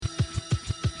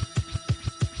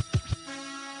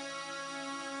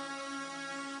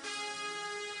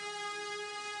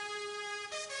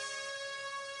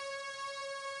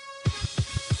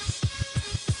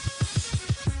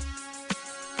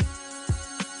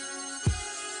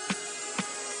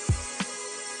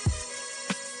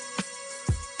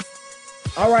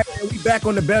All right, man, we back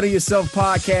on the Better Yourself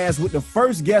podcast with the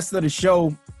first guest of the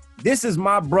show. This is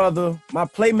my brother, my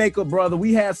Playmaker brother.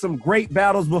 We had some great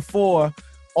battles before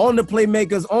on the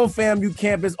Playmakers, on FAMU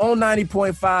campus, on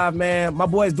 90.5, man. My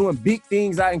boy is doing big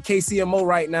things out in KCMO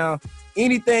right now.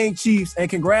 Anything Chiefs, and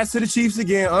congrats to the Chiefs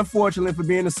again, unfortunately, for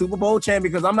being the Super Bowl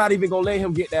champion, because I'm not even going to let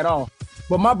him get that off.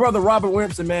 But my brother, Robert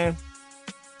Wimpson, man.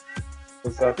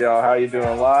 What's up, y'all? How you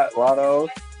doing? Lotto?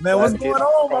 Man, what's going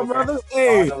on, my brother?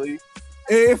 Hey,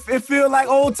 it feels like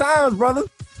old times, brother.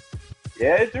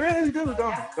 Yeah, it really do,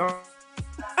 don't it?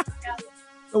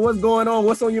 So what's going on?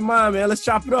 What's on your mind, man? Let's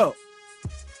chop it up.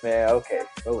 Man, okay.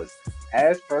 So listen,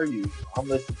 as per usual, I'm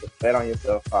listening to Bet on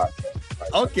Yourself podcast.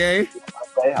 Right? Okay.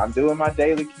 I'm doing my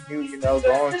daily commute, going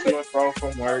to and fro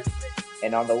from work.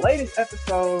 And on the latest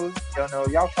episode,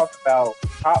 y'all talked about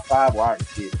top 5 wide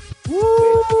receivers.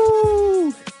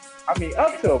 Woo! I mean,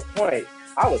 up to a point,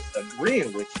 I was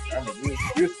agreeing with you. I mean,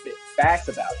 you spit facts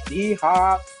about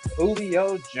D-Hop,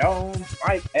 Julio Jones,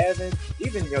 Mike Evans,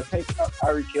 even your take about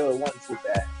Tyreek Hill wasn't too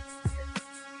bad.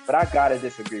 But I gotta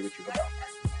disagree with you about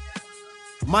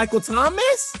Michael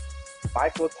Thomas?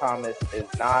 Michael Thomas is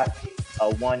not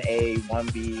a 1A,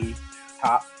 1B,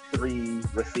 top 3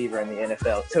 receiver in the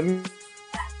NFL to me.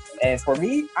 And for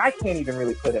me, I can't even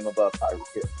really put him above Tyreek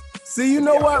Hill. See, you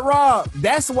know what, Rob?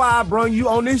 That's why I brought you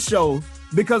on this show,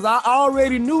 because I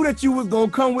already knew that you was going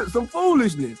to come with some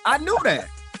foolishness. I knew that.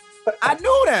 I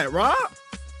knew that, Rob.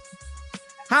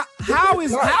 How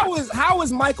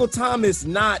is Michael Thomas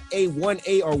not a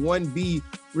 1A or 1B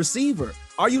receiver?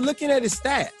 Are you looking at his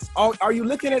stats? Are you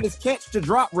looking at his catch to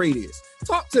drop radius?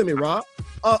 Talk to me, Rob.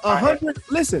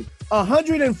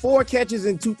 104 catches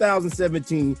in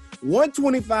 2017,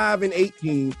 125 in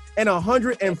 18, and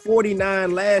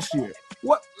 149 last year.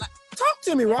 What? Talk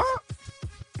to me, Rob.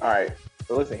 All right.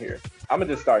 So listen here. I'm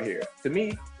gonna just start here. To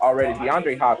me, already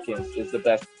DeAndre Hopkins is the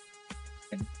best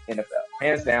in NFL,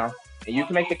 hands down. And you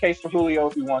can make the case for Julio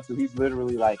if you want to. He's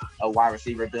literally like a wide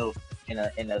receiver built in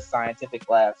a scientific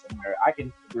lab somewhere. I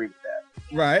can agree with that.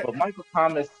 Right. But Michael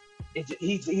Thomas,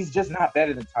 he's just not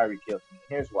better than Tyreek Hill.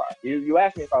 Here's why. You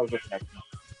asked me if I was looking at the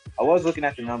numbers. I was looking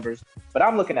at the numbers, but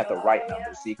I'm looking at the right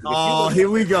numbers. See? Here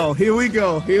we go.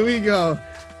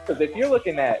 Because if you're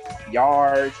looking at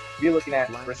yards, if you're looking at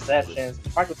receptions,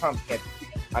 Michael Thomas can't be.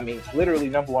 I mean, literally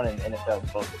number 1 in the NFL in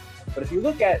both. But if you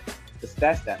look at the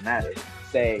stats that matter,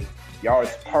 say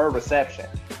yards per reception,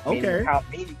 meaning how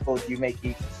meaningful do you make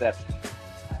each reception?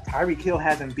 Tyreek Hill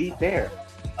hasn't beat there.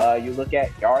 You look at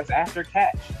yards after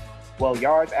catch. Well,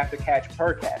 yards after catch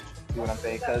per catch. See what I'm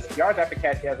saying? Because yards after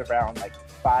catch, he has around like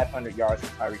 500 yards for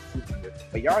Tyreek 200.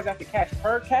 But yards after catch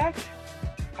per catch,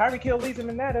 Tyreek Hill leads him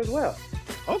in that as well.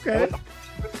 Okay.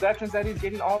 Receptions that he's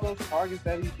getting, all those targets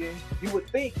that he's getting, you would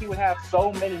think he would have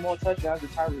so many more touchdowns than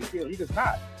Tyreek Hill. He does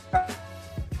not.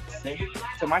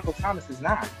 So Michael Thomas is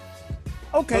not.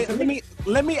 Okay,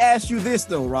 let me ask you this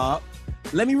though, Rob.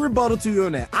 Let me rebuttal to you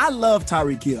on that. I love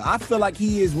Tyreek Hill. I feel like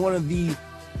he is one of the,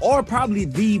 or probably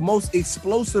the most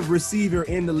explosive receiver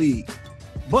in the league.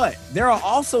 But there are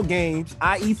also games,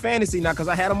 i.e. fantasy now, because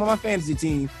I had him on my fantasy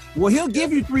team, where he'll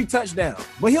give you 3 touchdowns,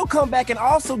 but he'll come back and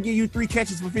also give you 3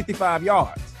 catches for 55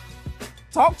 yards.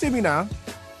 Talk to me now.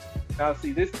 Now,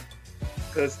 see this,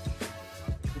 because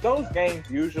those games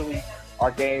usually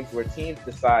are games where teams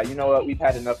decide, you know what, we've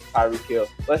had enough of Tyreek Hill.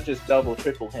 Let's just double,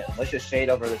 triple him. Let's just shade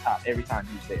over the top every time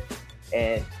he's there.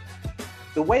 And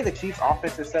the way the Chiefs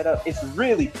offense is set up, it's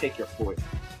really pick your poison.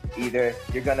 Either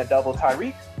you're going to double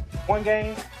Tyreek one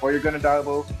game, or you're going to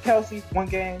double Kelsey one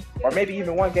game, or maybe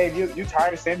even one game you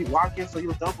tired of Sammy Watkins, so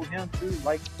you'll double him too.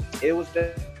 Like, it was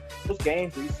just those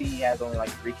games where you see he has only like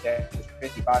 3 catches for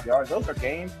 55 yards. Those are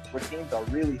games where teams are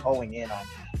really hoeing in on him,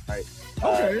 right?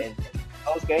 Okay. And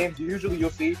those games, usually you'll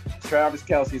see Travis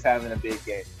Kelce's having a big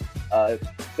game.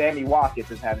 Sammy Watkins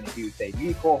is having a huge day.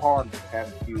 Mecole Hardman is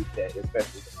having a huge day,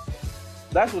 especially.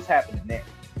 That's what's happening there.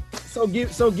 So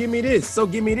give me this.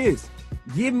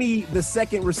 Give me the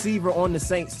second receiver on the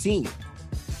Saints team.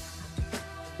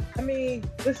 I mean,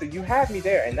 listen, you have me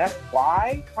there, and that's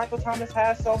why Michael Thomas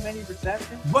has so many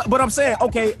receptions. But I'm saying,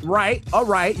 okay, right, all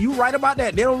right, you right about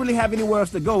that. They don't really have anywhere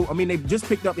else to go. I mean, they just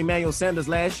picked up Emmanuel Sanders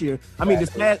last year. I mean,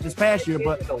 this past year,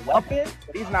 but he's a weapon,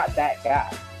 but he's not that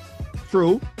guy.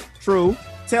 True.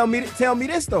 Tell me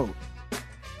this though.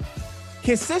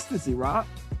 Consistency, Rob,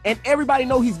 and everybody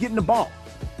know he's getting the ball.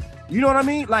 You know what I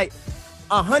mean? Like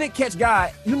 100 catch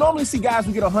guy. You normally see guys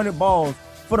who get 100 balls.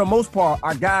 For the most part,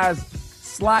 are guys.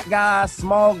 Slot guys,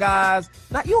 small guys.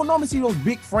 Now, you don't normally see those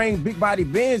big frame, big body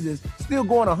Benzes still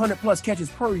going 100+ catches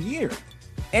per year.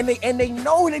 And they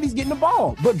know that he's getting the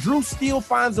ball. But Drew still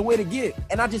finds a way to get it.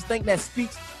 And I just think that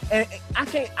speaks and I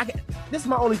can't. This is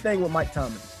my only thing with Mike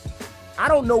Tomlin. I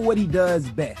don't know what he does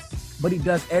best, but he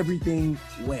does everything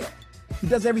well. He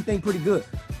does everything pretty good.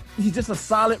 He's just a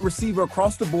solid receiver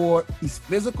across the board. He's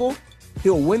physical.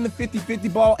 He'll win the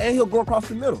 50-50 ball, and he'll go across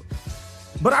the middle.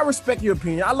 But I respect your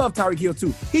opinion. I love Tyreek Hill,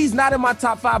 too. He's not in my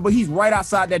top 5, but he's right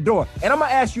outside that door. And I'm going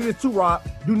to ask you this, too, Rob.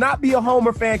 Do not be a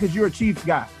Homer fan because you're a Chiefs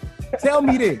guy. Tell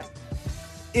me this.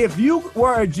 If you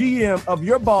were a GM of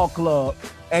your ball club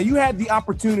and you had the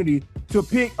opportunity to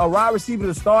pick a wide receiver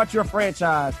to start your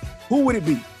franchise, who would it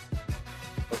be?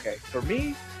 Okay, for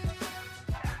me,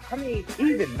 I mean,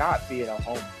 even not being a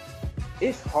homer,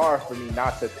 it's hard for me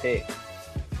not to pick.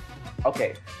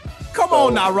 Okay. Come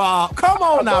on now, Rob.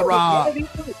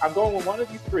 I'm going with one of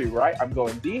these three, right? I'm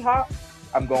going D-Hop,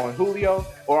 I'm going Julio,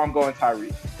 or I'm going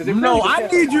Tyreek. No, I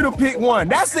need you to pick one.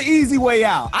 That's the easy way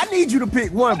out. I need you to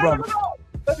pick one, brother. No.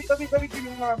 Let me give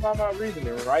you my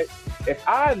reasoning, right? If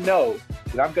I know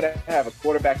that I'm going to have a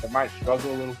quarterback that might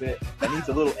struggle a little bit, that needs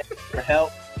a little extra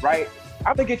help, right?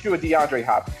 I'm going to get you a DeAndre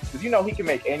Hopkins because, he can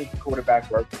make any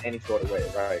quarterback work in any sort of way,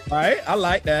 right? Right. I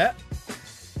like that.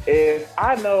 If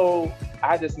I know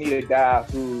I just need a guy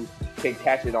who can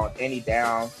catch it on any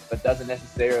down, but doesn't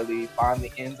necessarily find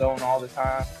the end zone all the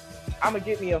time, I'm going to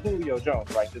get me a Julio Jones,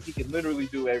 right? Because he can literally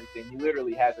do everything. He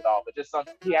literally has it all, but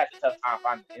he has a tough time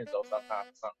finding the end zone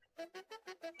sometimes.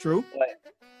 True.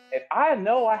 But if I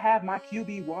know I have my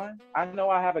QB1, I know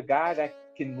I have a guy that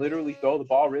can literally throw the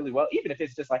ball really well, even if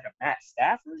it's just like a Matt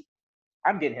Stafford,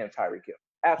 I'm getting him Tyreek Hill.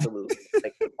 Absolutely.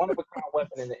 Like one-of-a-kind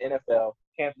weapon in the NFL.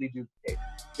 Can't be duplicated.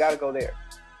 You got to go there.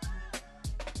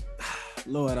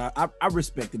 Lord, I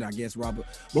respect it, I guess, Robert.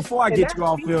 Before I get you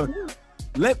off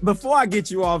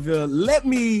here, let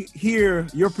me hear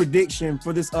your prediction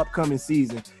for this upcoming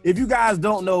season. If you guys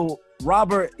don't know,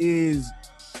 Robert is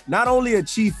not only a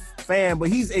Chief fan, but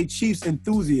he's a Chiefs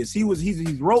enthusiast.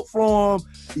 He's wrote for him.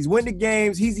 He's win the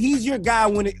games. He's your guy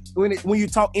when you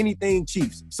talk anything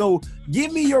Chiefs. So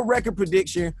give me your record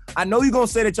prediction. I know you're gonna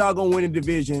say that y'all gonna win the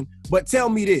division, but tell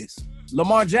me this: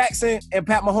 Lamar Jackson and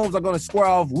Pat Mahomes are gonna square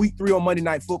off Week 3 on Monday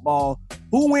Night Football.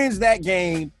 Who wins that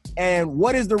game? And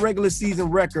what is the regular season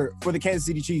record for the Kansas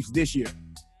City Chiefs this year?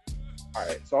 All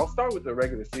right, so I'll start with the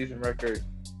regular season record.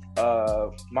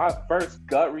 My first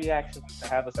gut reaction was to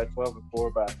have us at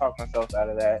 12-4, but I talked myself out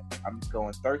of that. I'm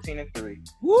going 13-3.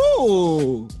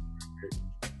 Woo!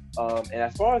 And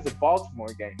as far as the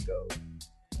Baltimore game goes,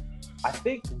 I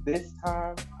think this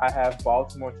time I have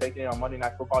Baltimore taking it on Monday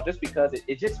Night Football just because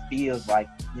it just feels like,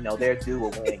 they're due a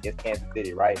win against Kansas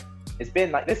City, right? It's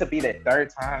been like, this would be their third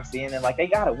time seeing them. Like, they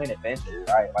got to win eventually,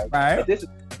 right? Like, right. If this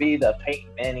would be the Peyton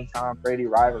Manning, Tom Brady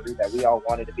rivalry that we all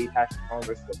wanted to be, Patrick Mahomes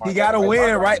versus Lamar. He got to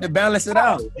win, right, to balance it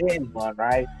out. Win one,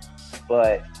 right?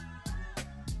 But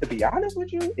to be honest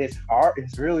with you, it's hard.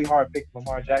 It's really hard picking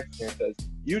Lamar Jackson because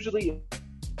usually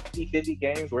 50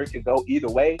 games where it can go either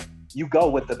way, you go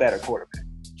with the better quarterback.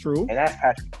 True. And that's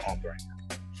Patrick Mahomes right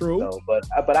now. True. So,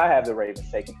 but I have the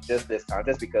Ravens taking it just this time,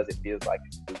 just because it feels like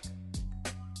it's due.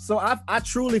 So I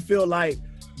truly feel like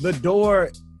the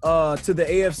door to the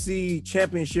AFC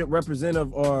Championship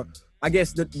representative, or I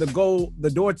guess the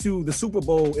door to the Super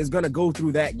Bowl is going to go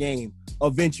through that game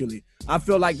eventually. I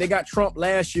feel like they got trumped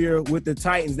last year with the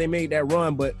Titans. They made that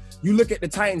run, but you look at the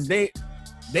Titans, they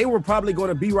were probably going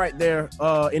to be right there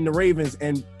in the Ravens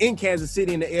and in Kansas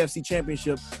City in the AFC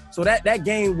Championship. So that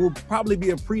game will probably be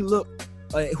a pre-look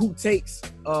at who takes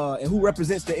and who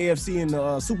represents the AFC in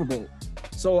the Super Bowl.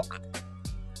 So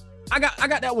I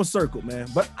got that one circled, man.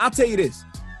 But I'll tell you this.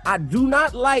 I do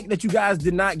not like that you guys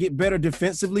did not get better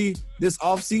defensively this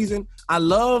offseason. I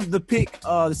love the pick,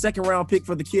 the second-round pick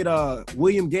for the kid,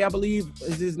 William Gay, I believe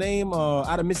is his name,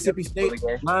 out of Mississippi State,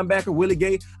 linebacker, Willie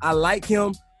Gay. I like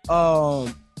him.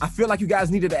 I feel like you guys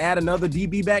needed to add another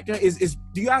DB back there.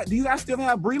 Do you guys still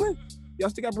have Breeland? Y'all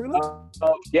still got Breeland?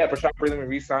 Yeah, Bashaud Breeland, we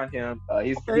re-signed him.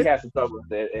 He had some trouble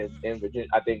in Virginia,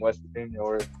 I think West Virginia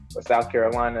or South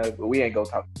Carolina, but we ain't gonna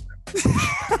talk about that.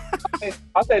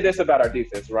 I'll say this about our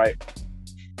defense, right?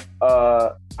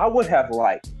 I would have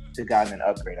liked to gotten an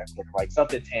upgrade, like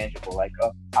something tangible, like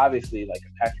obviously like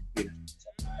a Patrick Peterson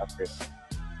upgrade.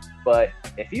 But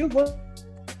if you look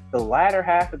the latter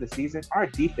half of the season, our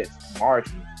defense is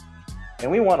marginal, and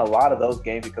we won a lot of those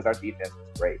games because our defense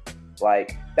was great.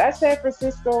 Like that San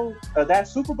Francisco, that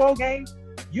Super Bowl game,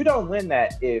 you don't win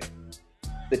that if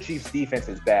the Chiefs' defense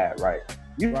is bad, right?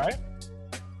 Right.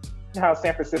 How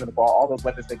San Francisco the ball, all those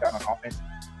weapons they got on offense,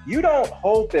 you don't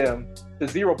hold them to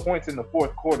 0 points in the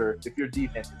fourth quarter if your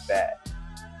defense is bad.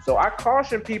 So I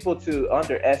caution people to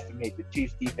underestimate the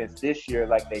Chiefs defense this year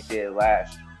like they did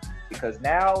last year, because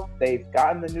now they've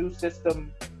gotten the new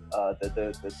system,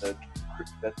 the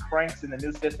the cranks in the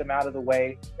new system out of the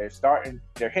way. They're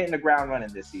hitting the ground running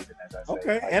this season, as I say.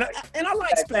 Okay, and I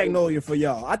like Spagnolia for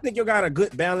y'all. I think you got a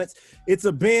good balance. It's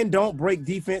a bend, don't break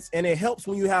defense, and it helps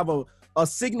when you have a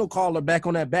signal caller back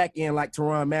on that back end like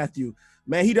Tyrann Mathieu.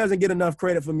 Man, he doesn't get enough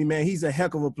credit for me, man. He's a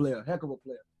heck of a player.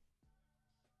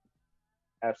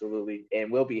 Absolutely.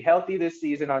 And we'll be healthy this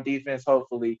season on defense,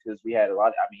 hopefully, because we had a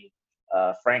lot.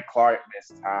 Frank Clark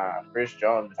missed time. Chris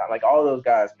Jones missed time. Like, all those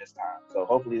guys missed time. So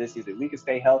hopefully this season we can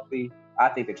stay healthy. I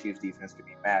think the Chiefs defense could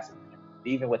be massive,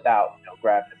 even without,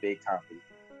 grabbing the big time lead.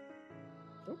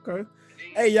 Okay.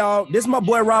 Hey, y'all, this is my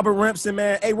boy Robert Rempson,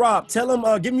 man. Hey, Rob, tell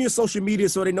them, give me your social media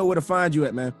so they know where to find you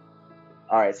at, man.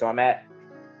 All right, so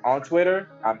on Twitter,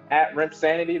 I'm at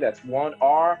Rimpsanity. That's 1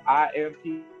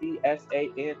 RIMPSANITY.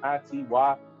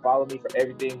 Follow me for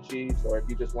everything Chiefs, or if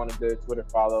you just want a good Twitter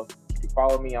follow, you can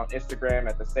follow me on Instagram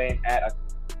at the same @_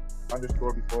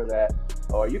 before that.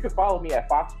 Or you can follow me at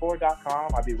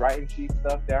fox4.com. I'll be writing Chiefs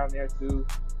stuff down there too.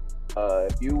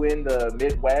 If you in the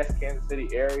Midwest, Kansas City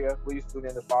area, please tune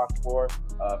in to Fox 4.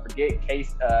 Forget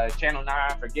Channel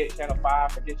 9, forget Channel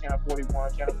 5, forget Channel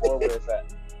 41, Channel 4, where it's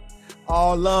at.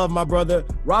 All love, my brother.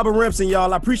 Robert Rempson,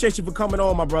 y'all. I appreciate you for coming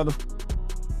on, my brother.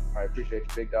 I appreciate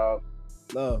you, big dog.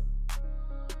 Love.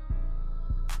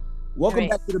 Welcome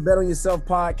back to the Bet on Yourself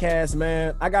podcast,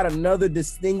 man. I got another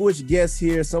distinguished guest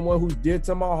here, someone who's dear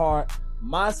to my heart.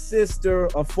 My sister,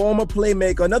 a former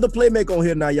playmaker, another playmaker on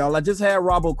here now, y'all. I just had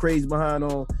Robo Craze behind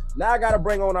on. Now I got to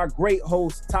bring on our great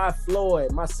host, Ty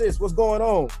Floyd. My sis, what's going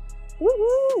on?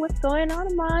 Woo-hoo, what's going on,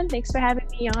 Amon? Thanks for having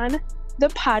me on the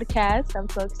podcast. I'm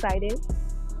so excited.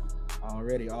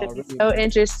 Already. So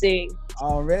interesting.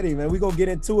 Already, man. We're going to get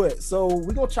into it. So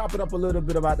we're going to chop it up a little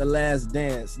bit about The Last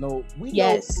Dance. No, we know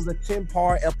it was a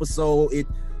 10-part episode.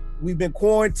 We've been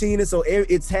quarantining, so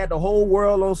it's had the whole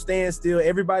world on standstill.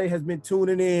 Everybody has been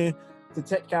tuning in to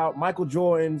check out Michael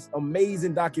Jordan's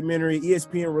amazing documentary.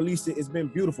 ESPN released it. It's been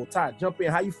beautiful. Ty, jump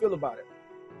in. How you feel about it?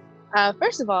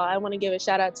 First of all, I want to give a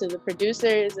shout out to the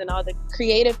producers and all the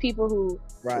creative people who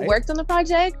worked on the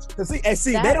project.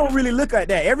 See, they don't really look at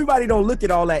that. Everybody don't look at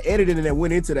all that editing that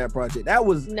went into that project. That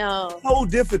was so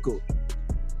difficult.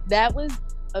 That was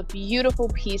a beautiful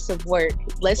piece of work.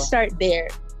 Let's start there.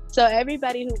 So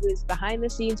everybody who was behind the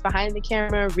scenes, behind the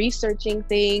camera, researching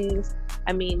things,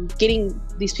 getting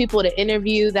these people to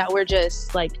interview that were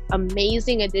just like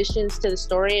amazing additions to the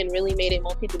story and really made it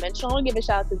multidimensional. I'll give a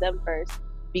shout out to them first,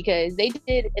 because they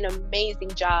did an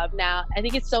amazing job. Now, I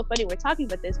think it's so funny we're talking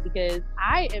about this because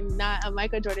I am not a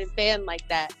Michael Jordan fan like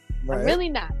that. Right. I'm really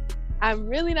not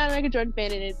a Michael Jordan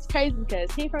fan, and it's crazy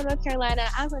because he's from North Carolina,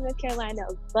 I'm from North Carolina,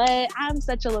 but I'm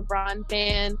such a LeBron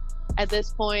fan at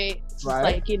this point. It's just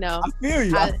like, I feel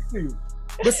you.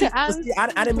 But see, I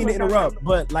didn't mean to interrupt,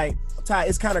 but like, Ty,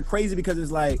 it's kind of crazy because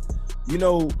it's like,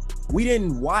 we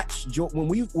didn't watch when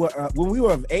we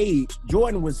were of age.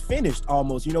 Jordan was finished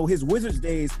almost. His Wizards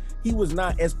days, he was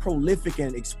not as prolific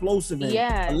and explosive and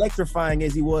electrifying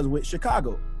as he was with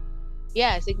Chicago.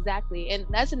 Yes, exactly. And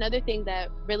that's another thing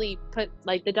that really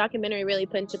the documentary really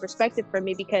put into perspective for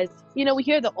me, because, we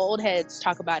hear the old heads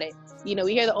talk about it. We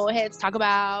hear the old heads talk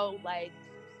about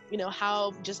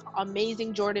how just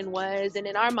amazing Jordan was. And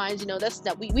in our minds,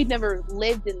 we've never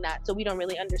lived in that, so we don't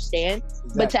really understand.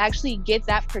 Exactly. But to actually get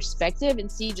that perspective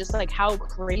and see just like how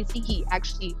crazy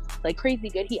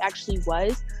good he actually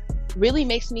was, really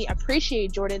makes me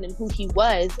appreciate Jordan and who he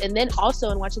was. And then also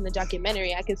in watching the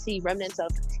documentary, I could see remnants of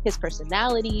his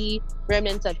personality,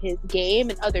 remnants of his game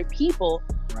and other people.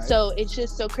 Right. So it's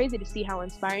just so crazy to see how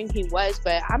inspiring he was.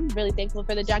 But I'm really thankful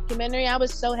for the documentary. I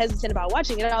was so hesitant about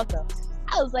watching it also.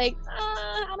 I was like,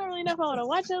 I don't really know if I want to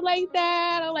watch it like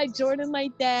that. I don't like Jordan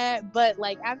like that. But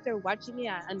like after watching it,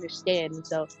 I understand. And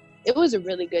so it was a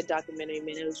really good documentary,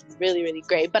 man. It was really, really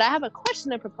great. But I have a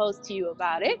question to propose to you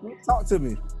about it. Talk to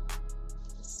me.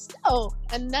 So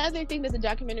another thing that the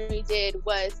documentary did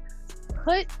was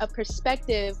put a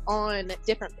perspective on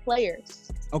different players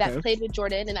that played with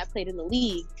Jordan and that played in the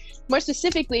league. More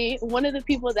specifically, one of the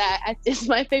people that is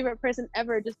my favorite person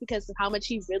ever, just because of how much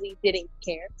he really didn't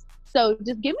care. So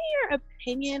just give me your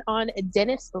opinion on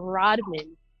Dennis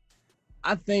Rodman.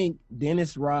 I think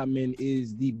Dennis Rodman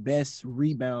is the best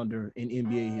rebounder in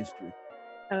NBA history.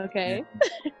 Okay.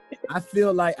 I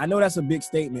feel like, I know that's a big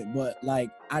statement, but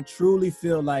like, I truly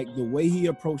feel like the way he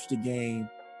approached the game,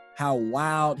 how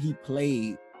wild he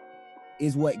played,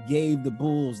 is what gave the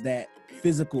Bulls that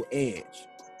physical edge.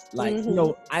 Like,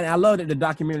 I love that the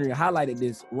documentary highlighted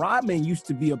this. Rodman used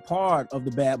to be a part of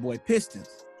the Bad Boy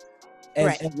Pistons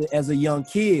as a young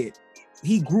kid.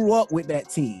 He grew up with that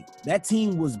team. That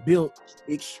team was built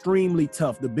extremely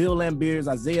tough. The Bill Lambiers,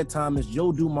 Isaiah Thomas,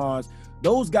 Joe Dumars,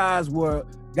 those guys were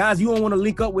guys you don't want to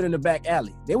link up with in the back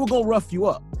alley. They were gonna rough you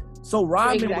up. So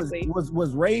Rodman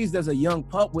was raised as a young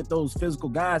pup with those physical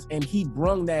guys, and he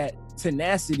brung that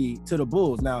tenacity to the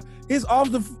Bulls. Now, his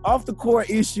off the court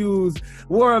issues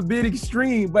were a bit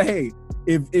extreme, but hey,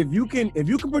 if you can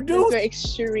produce,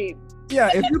 extreme. Yeah,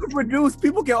 if you can produce,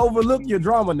 people can overlook your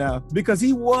drama now because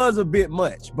he was a bit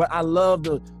much. But I love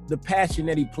the passion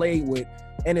that he played with,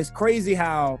 and it's crazy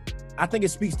how I think it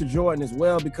speaks to Jordan as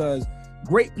well because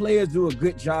great players do a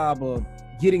good job of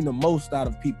getting the most out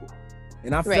of people.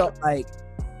 And I felt like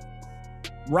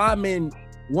Rodman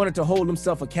wanted to hold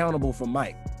himself accountable for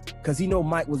Mike because he know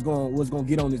Mike was going to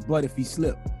get on his butt if he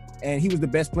slipped. And he was the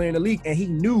best player in the league, and he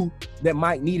knew that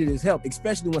Mike needed his help,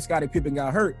 especially when Scottie Pippen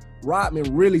got hurt.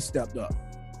 Rodman really stepped up.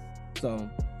 So,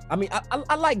 I mean,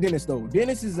 I like Dennis, though.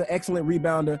 Dennis is an excellent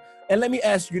rebounder. And let me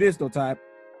ask you this, though, Ty.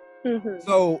 Mm-hmm.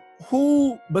 So,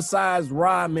 who besides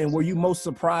Rodman were you most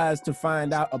surprised to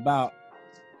find out about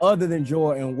other than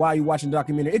Jordan while you're watching the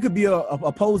documentary? It could be a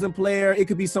opposing player. It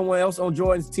could be someone else on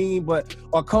Jordan's team, but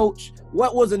a coach.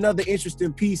 What was another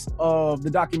interesting piece of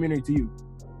the documentary to you?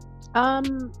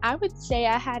 I would say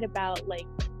I had about like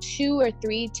 2 or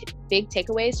 3 big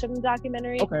takeaways from the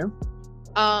documentary. Okay.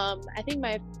 I think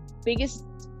my biggest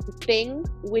thing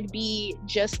would be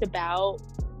just about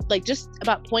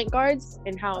point guards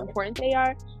and how important they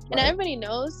are. And everybody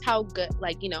knows how good,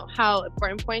 how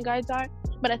important point guards are.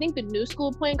 But I think the new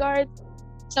school point guards,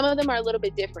 some of them are a little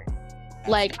bit different.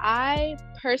 Like I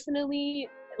personally,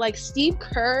 Steve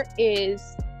Kerr is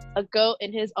a GOAT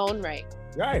in his own right.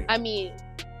 Right. I mean,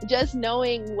 just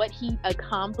knowing what he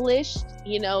accomplished,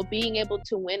 being able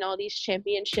to win all these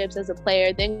championships as a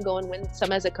player, then go and win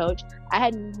some as a coach. I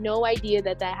had no idea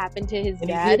that happened to his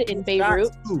dad in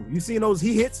Beirut. You seen those?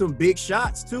 He hit some big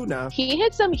shots too now. He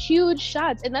hit some huge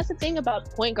shots. And that's the thing about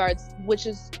point guards, which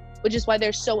is why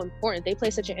they're so important. They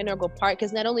play such an integral part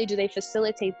because not only do they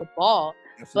facilitate the ball,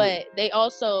 but they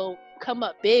also come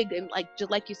up big and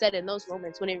just like you said, in those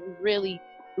moments when it really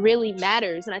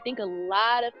matters. And I think a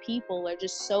lot of people are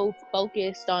just so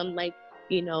focused on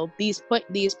these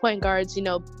point guards,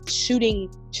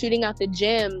 shooting out the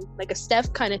gym like a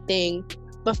Steph kind of thing.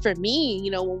 But for me,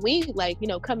 when we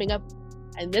coming up,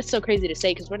 and it's so crazy to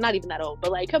say because we're not even that old,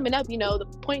 but coming up, the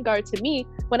point guard to me,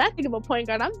 when I think of a point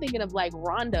guard, I'm thinking of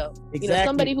Rondo. Exactly.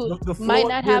 Somebody who might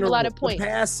not have a lot of points. The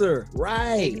passer,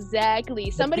 right?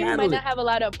 Exactly. Somebody who might not have a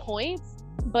lot of points,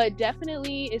 but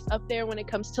definitely is up there when it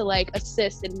comes to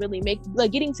assists and really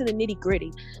getting to the nitty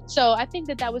gritty. So I think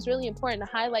that was really important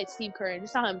to highlight Steve Kerr and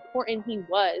just how important he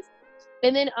was.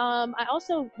 And then I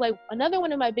also another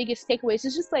one of my biggest takeaways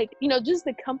is just just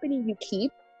the company you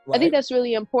keep. Right. I think that's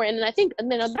really important. And I think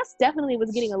that's definitely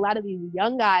what's getting a lot of these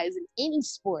young guys in any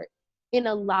sport in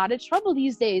a lot of trouble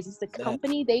these days. It's the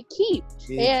company they keep.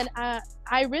 Yeah. And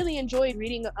I really enjoyed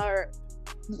reading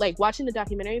watching the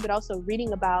documentary, but also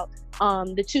reading about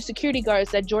the 2 security guards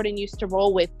that Jordan used to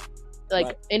roll with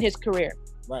in his career.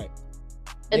 Right.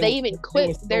 And they even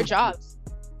quit their jobs.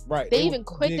 Right. They even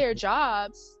quit their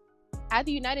jobs at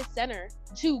the United Center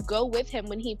to go with him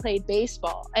when he played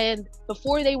baseball. And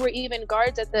before they were even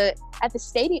guards at the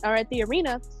stadium or at the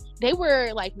arena, they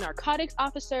were narcotics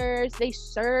officers. They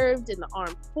served in the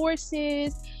armed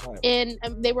forces, right. and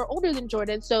they were older than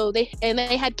Jordan. So they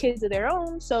had kids of their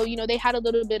own. So, they had a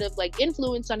little bit of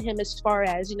influence on him as far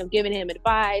as, giving him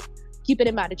advice, keeping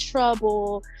him out of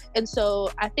trouble. And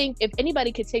so I think if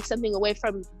anybody could take something away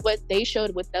from what they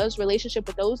showed with those relationship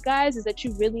with those guys is that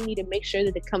you really need to make sure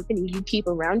that the company you keep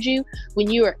around you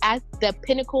when you are at the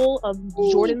pinnacle of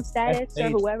Jordan status or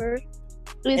whoever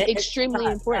is extremely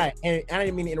important. And I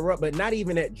didn't mean to interrupt, but not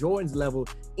even at Jordan's level,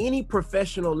 any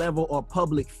professional level or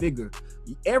public figure,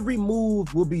 every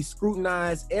move will be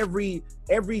scrutinized. Everything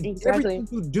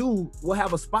you do will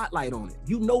have a spotlight on it.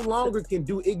 You no longer can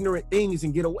do ignorant things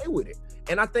and get away with it.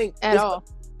 And I think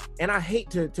and I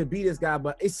hate to be this guy,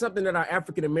 but it's something that our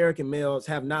African-American males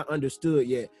have not understood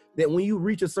yet, that when you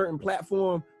reach a certain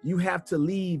platform, you have to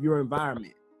leave your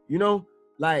environment,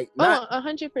 not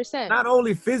 100%. Not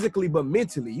only physically, but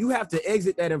mentally. You have to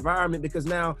exit that environment because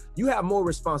now you have more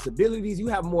responsibilities, you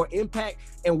have more impact,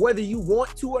 and whether you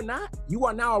want to or not, you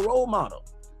are now a role model.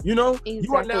 Exactly.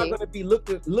 You are now going to be looked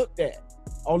at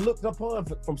or looked upon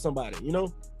from somebody,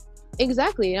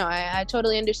 Exactly. I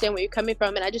totally understand where you're coming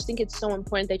from, and I just think it's so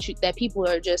important that people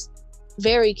are just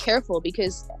very careful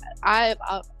because I've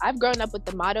grown up with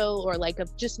the motto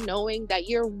of just knowing that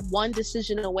you're one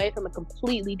decision away from a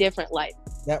completely different life.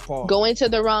 That part. Going to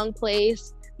the wrong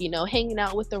place, hanging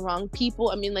out with the wrong people.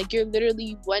 I mean, you're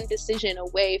literally one decision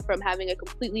away from having a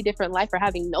completely different life or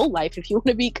having no life. If you want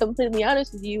to be completely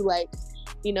honest with you,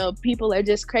 people are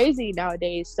just crazy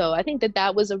nowadays. So I think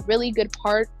that was a really good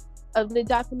part of the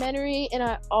documentary. And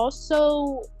I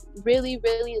also really,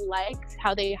 really liked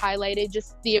how they highlighted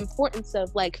just the importance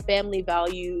of like family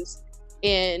values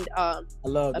and I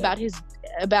love that.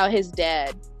 about his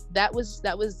dad. That was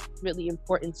really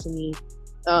important to me.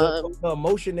 The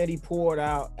emotion that he poured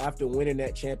out after winning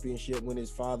that championship when his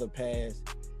father passed,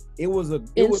 it was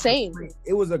insane.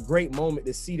 It was a great moment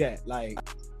to see that, like,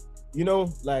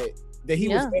 like that he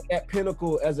was at that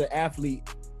pinnacle as an athlete,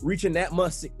 reaching that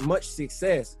much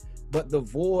success, but the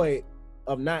void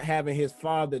of not having his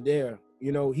father there,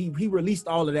 he released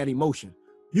all of that emotion.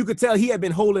 You could tell he had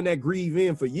been holding that grief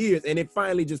in for years, and it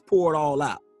finally just poured all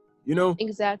out,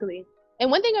 Exactly. And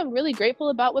one thing I'm really grateful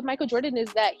about with Michael Jordan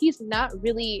is that he's not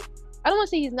really, I don't want to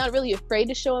say he's not really afraid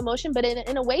to show emotion, but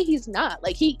in a way he's not.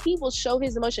 Like he will show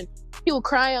his emotion. He will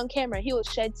cry on camera. He will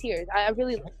shed tears. I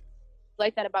really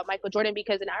like that about Michael Jordan,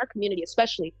 because in our community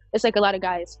especially, it's like a lot of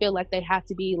guys feel like they have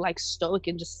to be like stoic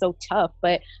and just so tough.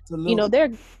 But,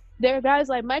 there are guys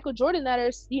like Michael Jordan that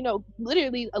are,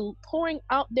 literally pouring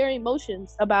out their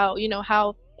emotions about,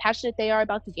 how passionate they are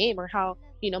about the game, or how,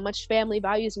 much family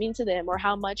values mean to them, or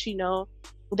how much,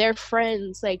 their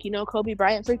friends, like, Kobe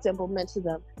Bryant, for example, meant to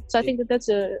them. So I think that that's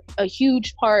a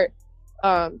huge part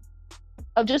of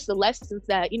just the lessons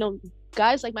that,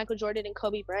 guys like Michael Jordan and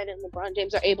Kobe Bryant and LeBron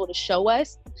James are able to show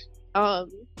us.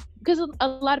 Because a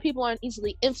lot of people aren't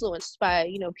easily influenced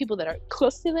by, people that are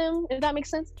close to them, if that makes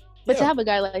sense. But to have a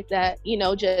guy like that,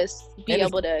 just be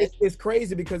able to... It's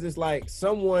crazy because it's like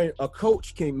a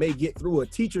coach may get through, a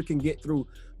teacher can get through,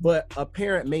 but a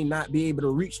parent may not be able to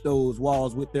reach those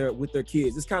walls with their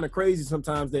kids. It's kind of crazy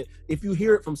sometimes that if you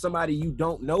hear it from somebody you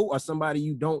don't know, or somebody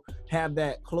you don't have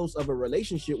that close of a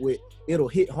relationship with, it'll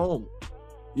hit home.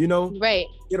 Right.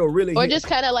 It'll really or just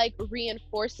kind of like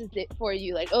reinforces it for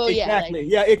you, like, oh exactly.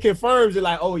 It confirms it,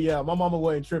 like, oh yeah, my mama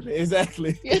wasn't tripping.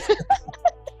 Exactly.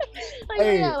 My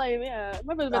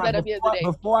brother brought that up the other day.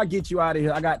 Before I get you out of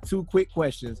here, I got two quick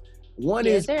questions. One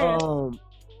is,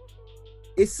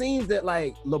 it seems that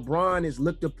like LeBron is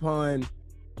looked upon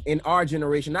in our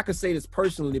generation. I could say this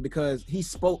personally because he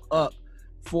spoke up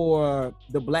for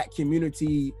the Black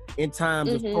community in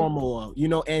times of turmoil,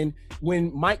 and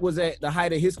when Mike was at the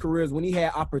height of his careers, when he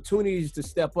had opportunities to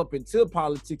step up into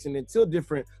politics and into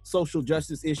different social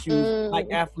justice issues like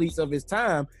athletes of his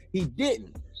time, he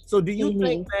didn't. So do you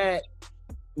think that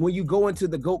when you go into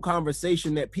the GOAT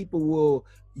conversation that people will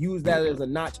use that as a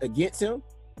notch against him?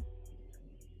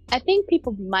 I think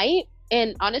people might.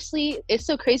 And honestly, it's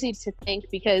so crazy to think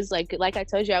because like I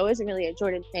told you, I wasn't really a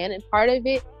Jordan fan. And part of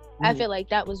it, I feel like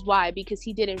that was why, because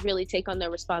he didn't really take on the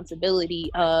responsibility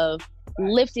of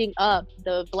lifting up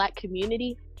the Black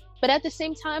community. But at the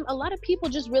same time, a lot of people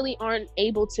just really aren't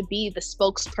able to be the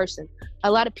spokesperson.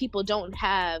 A lot of people don't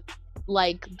have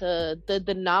like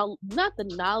the knowledge, not the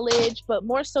knowledge, but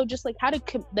more so just like how to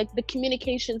the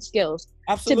communication skills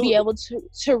to be able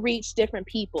to reach different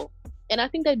people. And I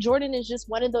think that Jordan is just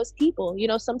one of those people.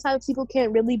 Sometimes people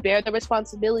can't really bear the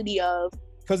responsibility of,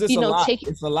 because it's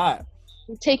a lot.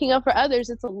 Taking up for others.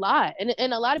 It's a lot,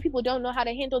 and a lot of people don't know how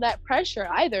to handle that pressure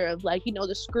either, of like,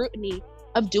 the scrutiny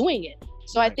of doing it.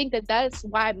 So I think that that's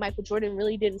why Michael Jordan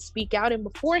really didn't speak out. And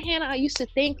beforehand, I used to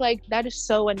think like that is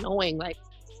so annoying. Like,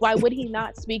 why would he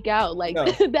not speak out? Like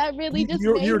that really just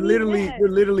you're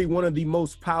literally one of the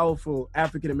most powerful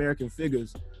African American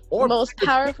figures, or most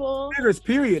powerful figures.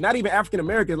 Period. Not even African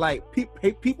American. Like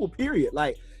people. Period.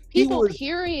 Like people.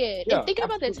 Period. And think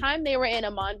about the time they were in,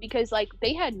 Amon, because like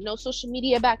they had no social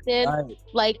media back then. Right.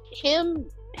 Like him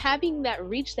having that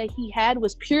reach that he had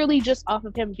was purely just off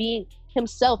of him being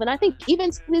himself. And I think even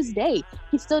to this day,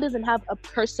 he still doesn't have a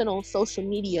personal social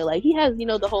media. Like he has,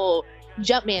 the whole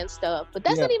Jumpman stuff, but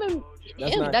that's not even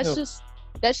him. That's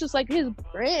just like his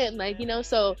brand, like,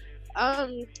 so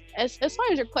as far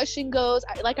as your question goes,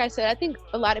 like I said, I think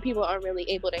a lot of people aren't really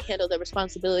able to handle the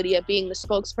responsibility of being the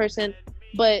spokesperson.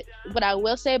 But what I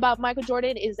will say about Michael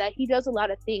Jordan is that he does a lot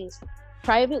of things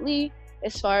privately,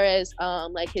 as far as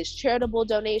like his charitable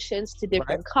donations to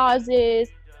different causes,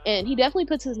 and he definitely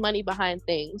puts his money behind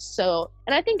things. So,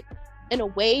 and I think in a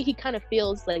way he kind of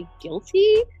feels like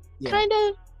guilty, kind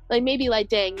of like maybe like,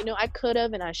 dang, I could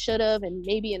have and I should have, and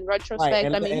maybe in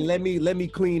retrospect, and let me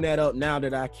clean that up now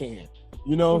that I can,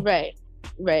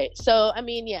 right. So I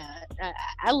mean,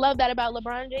 I love that about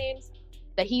LeBron James,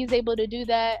 that he's able to do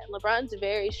that. LeBron's a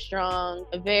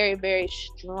very, very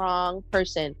strong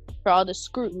person for all the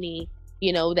scrutiny,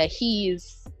 that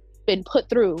he's been put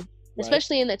through,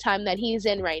 especially in the time that he's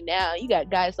in right now. You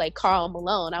got guys like Karl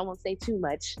Malone. I won't say too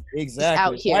much. Exactly.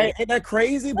 Out here. Right? Ain't that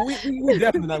crazy? But we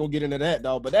definitely not gonna get into that,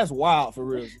 though. But that's wild for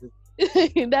real.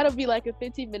 that'll be like a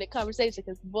 15-minute conversation.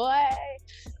 Cause boy,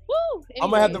 woo. I'm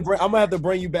gonna have to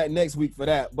bring you back next week for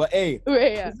that. But hey,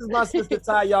 Yeah. This is my sister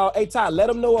Ty, y'all. Hey Ty, let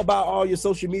them know about all your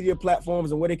social media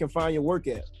platforms and where they can find your work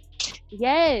at.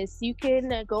 Yes, you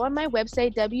can go on my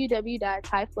website,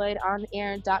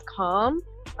 www.tyfloydonair.com.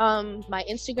 My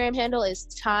Instagram handle is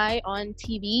Ty on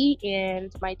TV,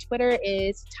 and my Twitter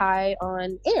is Ty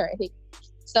on Air, I think.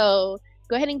 So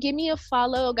go ahead and give me a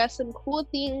follow. Got some cool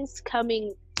things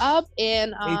coming up,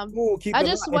 and cool. I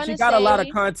just want to say, she got a lot of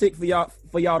content for y'all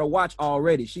to watch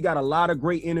already. She got a lot of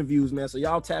great interviews, man. So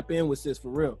y'all tap in with sis for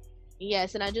real.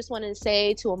 Yes, and I just want to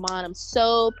say to Amon, I'm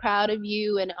so proud of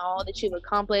you and all that you've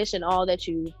accomplished and all that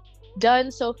you've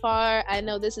done so far. I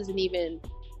know this isn't even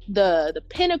the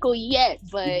pinnacle yet,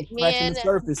 but man, the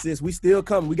surface, sis. We still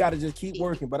coming. We got to just keep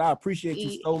working. But I appreciate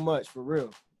you so much, for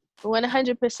real.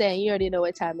 100%. You already know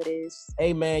what time it is.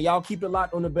 Hey, man, y'all keep it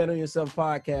locked on the Bet on Yourself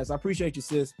podcast. I appreciate you,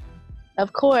 sis.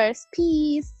 Of course.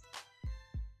 Peace.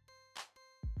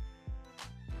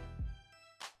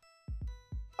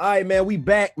 All right, man, we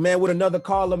back, man, with another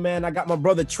caller, man. I got my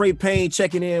brother Trey Payne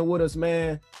checking in with us,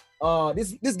 man.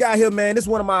 This guy here, man, this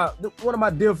one of my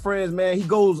dear friends, man. He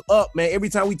goes up, man. Every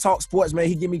time we talk sports, man,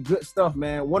 he give me good stuff,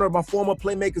 man. One of my former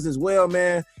playmakers as well,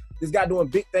 man. This guy doing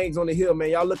big things on the hill, man.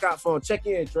 Y'all look out for him. Check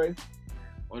in, Trey.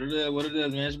 What it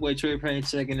is, man? It's boy Trey Payne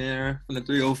checking in from the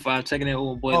 305, checking in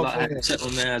with my boy. I had to check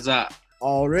my man's out.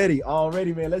 Already,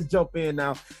 man. Let's jump in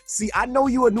now. See, I know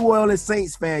you a New Orleans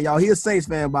Saints fan, y'all. He a Saints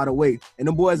fan, by the way. And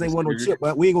them boys ain't won no chip,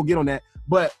 but we ain't gonna get on that.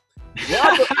 But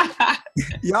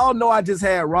y'all know I just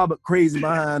had Robert Crazy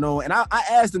behind on. And I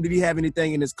asked him, did he have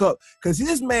anything in his cup? Because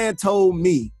this man told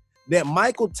me that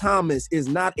Michael Thomas is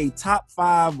not a top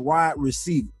 5 wide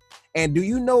receiver. And do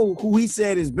you know who he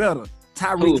said is better?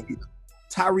 Tyreek Hill.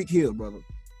 Tyreek Hill, brother.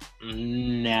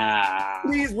 Nah.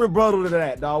 Please rebuttal to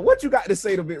that, dog. What you got to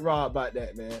say to Big Rob about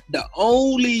that, man?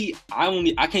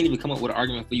 I can't even come up with an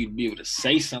argument for you to be able to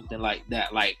say something like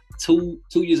that. Like 2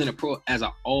 years in a pro as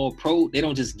an all pro, they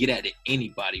don't just get at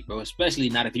anybody, bro. Especially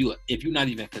not if you're not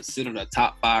even considered a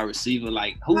top 5 receiver.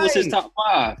 Like who was his top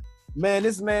 5? Man,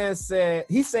 this man said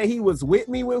he was with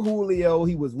me with Julio.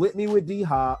 He was with me with D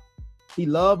Hop. He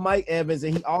loved Mike Evans,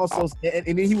 and he also and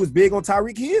then he was big on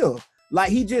Tyreek Hill. Like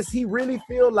he really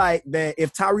feel like that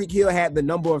if Tyreek Hill had the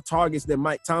number of targets that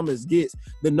Mike Thomas gets,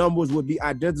 the numbers would be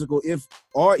identical,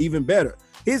 or even better.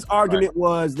 His argument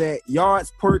was that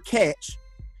yards per catch,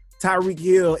 Tyreek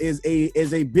Hill is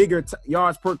a bigger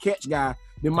yards per catch guy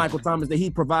than Michael Thomas, that he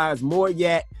provides more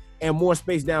yak and more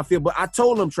space downfield. But I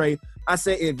told him, Trey, I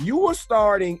said, if you were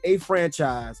starting a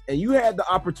franchise and you had the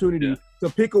opportunity to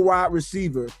pick a wide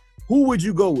receiver, who would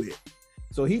you go with?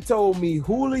 So he told me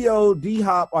Julio,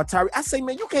 D-Hop, or Tyreek. I say,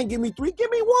 man, you can't give me 3.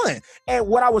 Give me 1. And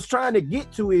what I was trying to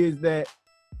get to is that,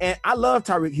 and I love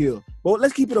Tyreek Hill, but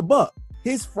let's keep it a buck.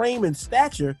 His frame and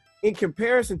stature in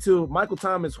comparison to Michael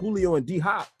Thomas, Julio, and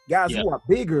D-Hop, guys who are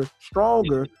bigger,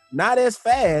 stronger, not as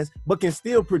fast, but can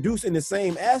still produce in the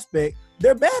same aspect,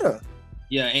 they're better.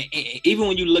 Yeah, and even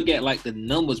when you look at, like, the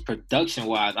numbers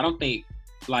production-wise, I don't think,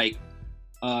 like,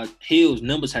 Hill's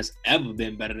numbers has ever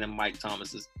been better than Mike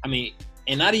Thomas's. I mean,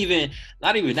 and not even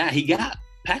that. He got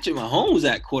Patrick Mahomes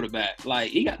at quarterback. Like,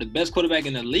 he got the best quarterback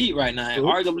in the league right now, and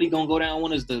arguably gonna go down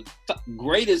one as the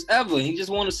greatest ever. He just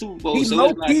won a Super Bowl.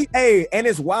 And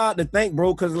it's wild to think,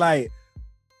 bro, because like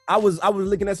I was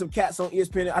looking at some cats on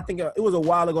ESPN. I think it was a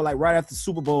while ago, like right after the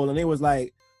Super Bowl, and it was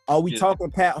like, "Are we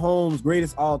talking Pat Holmes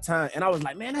greatest all time?" And I was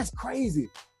like, "Man, that's crazy."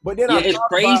 But then it's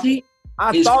crazy.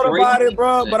 I thought about it,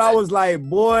 bro, but I was like,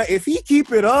 boy, if he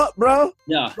keep it up, bro.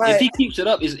 Yeah, like, if he keeps it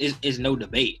up, it's no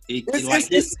debate.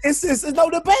 It's no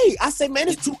debate. I say, man,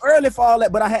 it's too early for all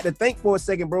that. But I had to think for a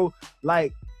second, bro.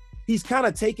 Like, he's kind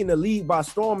of taking the league by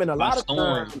storm, and a lot of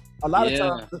times,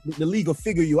 the league will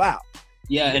figure you out.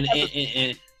 Yeah, and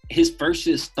his first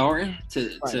year starting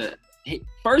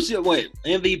first year,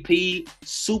 MVP,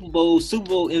 Super Bowl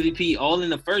MVP, all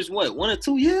in the first 1 or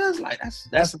 2 years. Like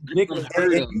that's ridiculous.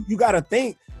 You got to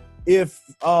think if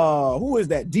who is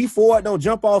that? D Ford don't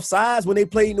jump off sides when they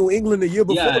played New England the year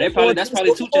before. Yeah, that's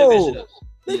probably 2 championships.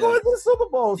 They going to the Super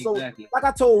Bowl. Exactly. So, like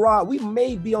I told Rob, we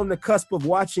may be on the cusp of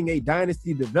watching a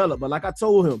dynasty develop. But like I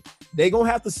told him, they gonna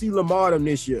have to see Lamar them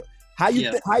this year. How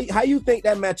you think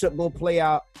that matchup gonna play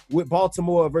out with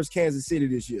Baltimore versus Kansas City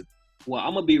this year? Well,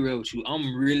 I'm going to be real with you.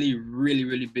 I'm really, really,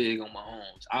 really big on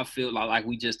Mahomes. I feel like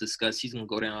we just discussed, he's going to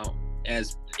go down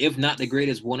as, if not the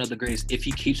greatest, one of the greatest, if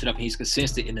he keeps it up and he's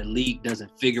consistent and the league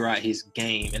doesn't figure out his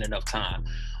game in enough time.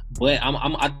 But I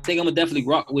think I'm gonna definitely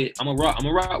rock with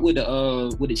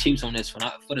the Chiefs on this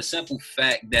one, for the simple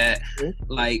fact that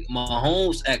like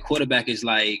Mahomes at quarterback is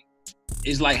like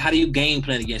it's like, how do you game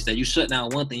plan against that? You shut down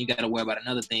one thing, you got to worry about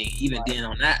another thing. Even then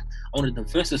on the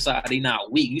defensive side, they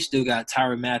not weak. You still got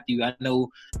Tyrann Mathieu. I know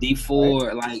D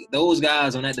Ford, like those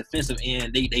guys on that defensive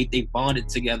end, they bonded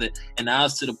together. And now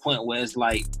it's to the point where it's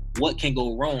like, what can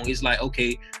go wrong? It's like,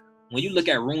 okay, when you look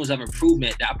at rooms of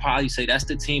improvement, I'd probably say that's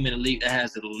the team in the league that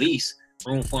has the least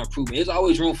room for improvement. There's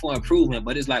always room for improvement,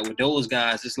 but it's like with those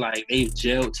guys, it's like they've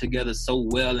gelled together so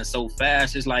well and so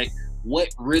fast. It's like, what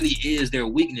really is their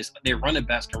weakness? Their running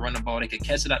backs can run the ball. They can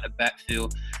catch it out the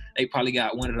backfield. They probably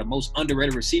got one of the most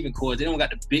underrated receiving corps. They don't got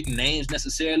the big names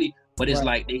necessarily, but it's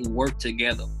like they work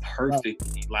together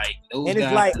perfectly. Like those and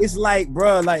guys. It's like,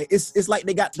 bro, like it's like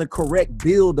they got the correct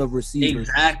build of receivers.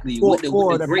 Exactly. With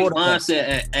the great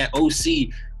mindset at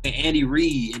OC and Andy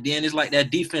Reid, and then it's like that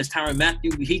defense. Tyrann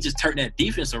Mathieu, he just turned that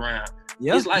defense around.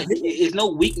 Yeah. It's like it's no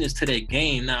weakness to that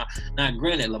game. Now,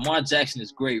 granted, Lamar Jackson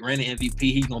is great. Reigning MVP.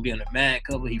 He's gonna be on the Mad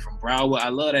cover. He's from Broward. I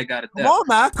love that guy to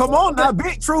death. Come on now,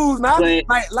 big truths now.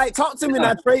 Like talk to me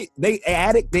now, Trey. They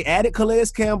added Calais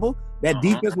Campbell. That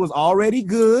defense was already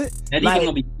good. That defense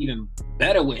gonna be even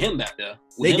better with him back there.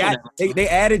 They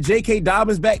added J.K.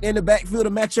 Dobbins back in the backfield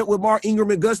to match up with Mark Ingram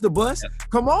and Gus the Bus. Yeah.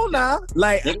 Come on now,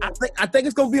 like I think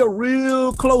it's gonna be a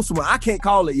real close one. I can't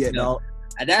call it yet, dog.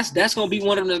 That's gonna be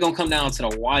one of them that's gonna come down to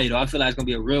the wire, though. I feel like it's gonna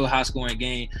be a real high scoring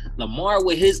game. Lamar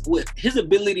with his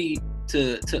ability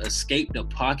to escape the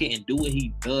pocket and do what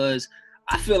he does,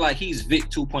 I feel like he's Vic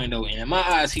 2.0. And in my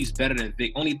eyes, he's better than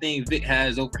Vic. Only thing Vic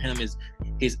has over him is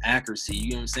his accuracy.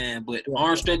 You know what I'm saying? But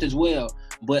arm strength as well.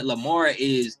 But Lamar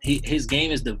his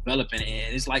game is developing,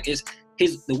 and it's like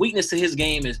the weakness to his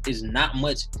game is not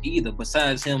much either,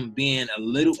 besides him being a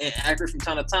little inaccurate from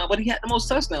time to time. But he had the most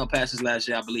touchdown passes last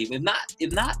year, I believe. If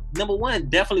not, number one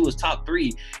definitely was top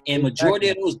 3. And majority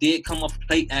of those did come off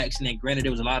play action. And granted,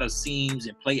 there was a lot of seams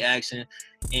and play action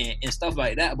and stuff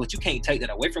like that. But you can't take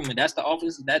that away from him. That's the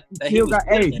offense that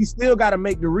he still got to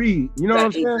make the read. You know what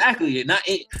I'm saying? Exactly.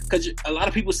 Because a lot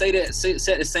of people said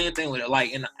the same thing with it.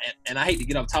 Like, and I hate to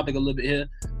get off topic a little bit here,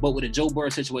 but with the Joe Burrow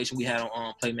situation we had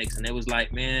on Playmakers, and it was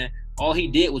like, man, all he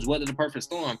did was weather the perfect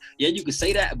storm. Yeah, you could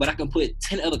say that, but I can put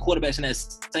 10 other quarterbacks in that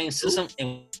same system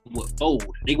and would fold.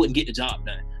 They wouldn't get the job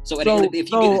done. So at the end of the day,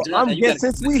 if you get the job done,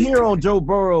 since we here on Joe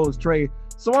Burrow's trade,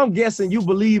 so I'm guessing you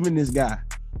believe in this guy.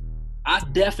 I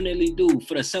definitely do,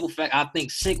 for the simple fact I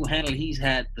think single-handedly he's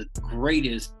had the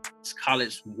greatest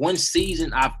college one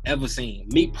season I've ever seen.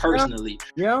 Me personally.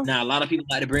 Yeah. Now a lot of people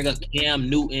like to bring up Cam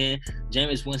Newton,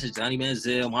 Jameis Winston, Johnny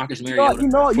Manziel, Marcus Mariota. You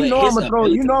know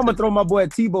I'm gonna throw my boy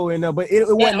Tebow in there, but it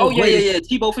wasn't. Yeah,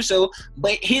 Tebow for sure.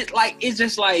 But it's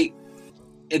just like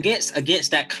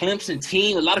against that Clemson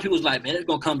team, a lot of people was like, man, it's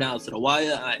gonna come down to the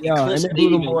wire. And they blew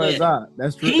them boys out.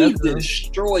 That's true. He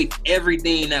destroyed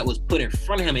everything that was put in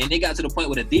front of him, and they got to the point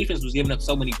where the defense was giving up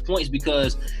so many points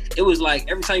because it was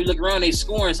like every time you look around, they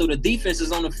scoring, so the defense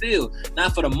is on the field. Now,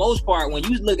 for the most part, when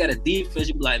you look at a defense,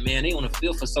 you be like, man, they on the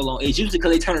field for so long. It's usually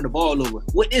because they turning the ball over.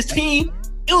 With this team,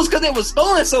 it was because they was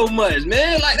scoring so much,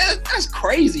 man. Like that's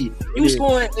crazy. You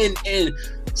scoring in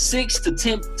 6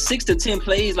 to 10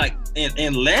 plays, like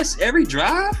and less every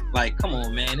drive. Like, come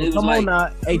on, man. Come on now.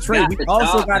 Hey, Trey, we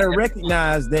also got to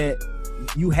recognize that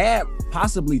you had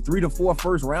possibly 3 to 4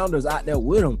 first rounders out there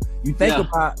with him. You think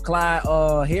about Clyde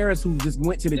Harris, who just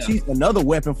went to the Chiefs, another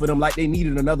weapon for them, like they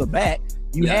needed another back.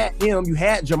 You had him. You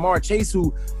had Jamar Chase,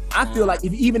 who I feel like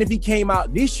even if he came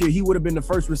out this year, he would have been the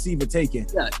first receiver taken.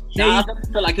 I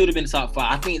feel like he would have been top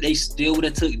 5. I think they still would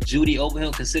have took Judy over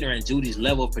him, considering Judy's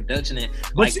level of production. And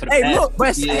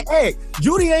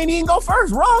Judy ain't even go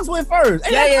first. Ruggs went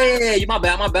first. Yeah. My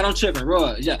bad. I'm tripping.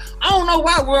 Ruggs. Yeah, I don't know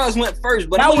why Ruggs went first,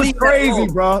 but that was crazy,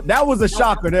 bro. That was a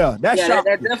shocker there. That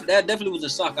definitely was a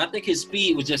shocker. I think his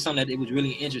speed was just something that they was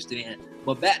really interested in.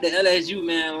 But back to LSU,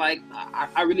 man, like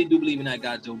I really do believe in that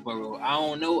guy, Joe Burrow. I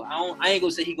don't know. I ain't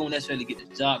gonna say he gonna necessarily get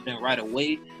the job done right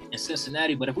away in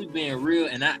Cincinnati, but if we're being real,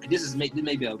 and this may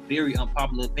be a very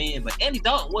unpopular opinion, but Andy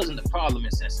Dalton wasn't the problem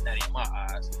in Cincinnati in my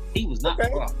eyes. He was not the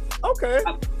problem. Okay.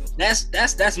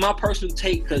 That's my personal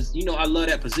take, because I love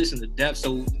that position, the depth.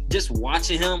 So just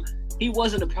watching him, he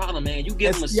wasn't the problem, man. You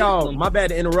give him a y'all. My bad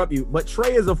to interrupt you, but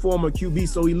Trey is a former QB,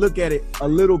 so he look at it a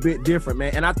little bit different,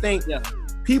 man. And I think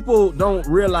people don't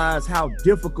realize how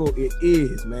difficult it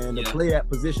is, man, to play that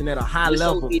position at a high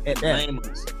level.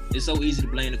 It's so easy to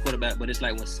blame the quarterback, but it's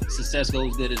like when success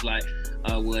goes good, it's like,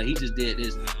 well, he just did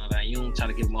this. Like, you don't try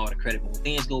to give him all the credit. But when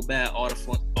things go bad, all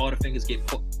the fingers get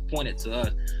pointed to us.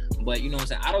 But you know what I'm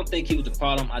saying? I don't think he was the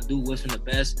problem. I do wish him the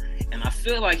best, and I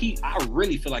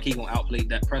really feel like he gonna outplay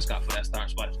Dak Prescott for that starting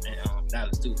spot in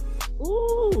Dallas too.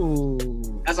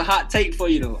 Ooh, that's a hot take for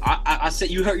you though. I said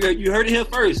you heard it here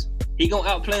first. He gonna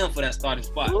outplay him for that starting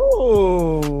spot.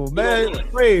 Oh man,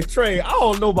 Trey, I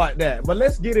don't know about that, but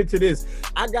let's get into this.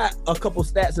 I got a couple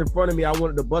stats in front of me I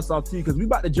wanted to bust off to you because we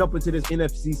about to jump into this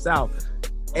NFC South.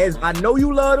 As I know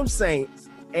you love them Saints,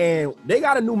 and they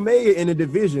got a new mayor in the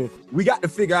division. We got to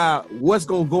figure out what's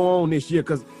gonna go on this year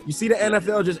because you see the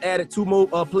NFL just added 2 more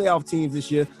playoff teams this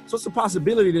year, so it's a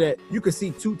possibility that you could see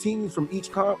 2 teams from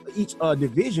each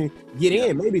division get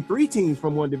in, maybe 3 teams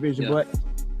from one division, but.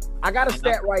 I got a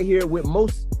stat right here with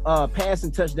most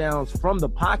passing touchdowns from the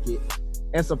pocket.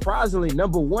 And surprisingly,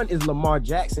 number 1 is Lamar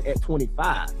Jackson at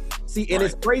 25. See, and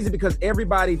it's crazy because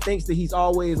everybody thinks that he's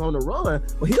always on the run,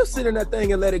 but he'll sit in that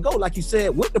thing and let it go, like you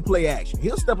said, with the play action.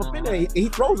 He'll step up in there. He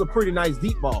throws a pretty nice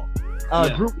deep ball.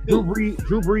 Drew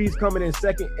Brees coming in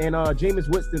second, and Jameis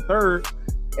Winston third,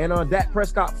 and Dak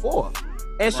Prescott fourth.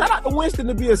 And shout out to Winston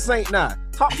to be a Saint now.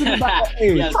 Talk to me about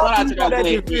that. Talk to me about that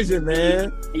division,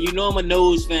 man. And you know I'm a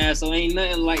nose fan, so ain't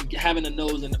nothing like having a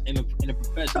nose in a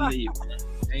professional league, man.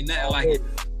 Ain't nothing like it.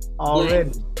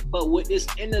 Already. But with this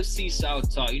NFC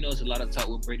South talk, you know, there's a lot of talk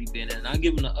with Brady being in, and I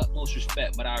give him the utmost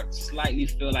respect, but I slightly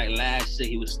feel like last year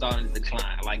he was starting to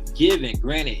decline. Like,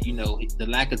 granted, you know, the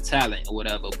lack of talent or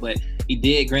whatever, but he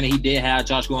did have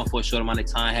Josh Gordon for a short amount of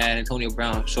time, had Antonio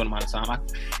Brown for a short amount of time. I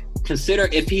consider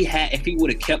if he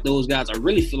would have kept those guys, I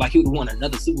really feel like he would have won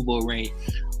another Super Bowl ring.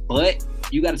 But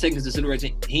you got to take into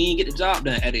consideration, he didn't get the job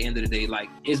done at the end of the day. Like,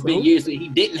 it's been years that he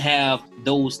didn't have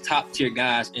those top tier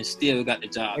guys and still got the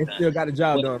job done. Still got the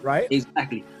job done, right?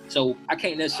 Exactly. So I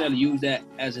can't necessarily use that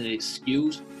as an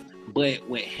excuse, but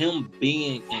with him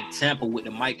being in Tampa with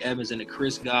the Mike Evans and the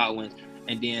Chris Godwin,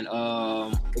 and then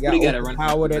they got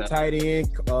Howard at tight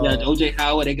end. OJ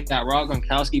Howard. They got Rob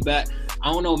Gronkowski back.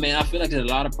 I don't know, man. I feel like there's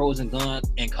a lot of pros and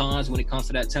cons when it comes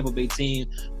to that Tampa Bay team.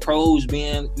 Pros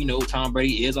being, you know, Tom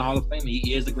Brady is a Hall of Famer.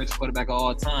 He is the greatest quarterback of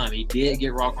all time. He did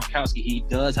get Rob Gronkowski. He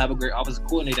does have a great offensive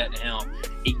coordinator at the helm.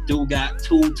 He do got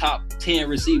 2 top 10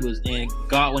 receivers, and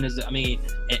Godwin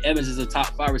and Evans is a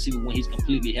top 5 receiver when he's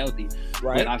completely healthy.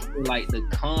 Right. But I feel like the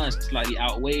cons slightly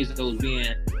outweighs those being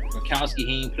Gronkowski.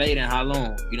 He ain't played in how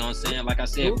long? You know what I'm saying? Like I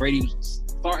said, Brady was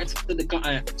starting to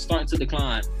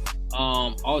decline.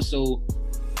 Also,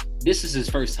 this is his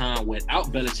first time without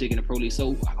Belichick in the Pro League.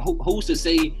 So who's to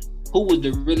say who was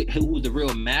the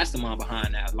real mastermind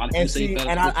behind that? A lot of people say Belichick.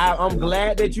 And I'm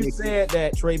glad that you said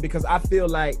that, Trey, because I feel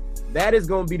like that is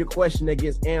going to be the question that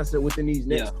gets answered within these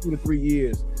next 2 to 3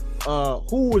 years.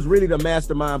 Who was really the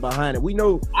mastermind behind it? We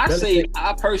know.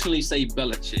 I personally say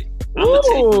Belichick. I'm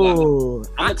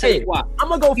gonna tell you why. I'm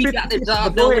gonna go. He got the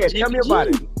job done with Jimmy G. Tell me about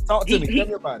it. Talk to me. Tell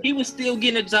me about it. He was still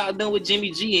getting the job done with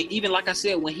Jimmy G, and even like I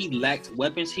said, when he lacked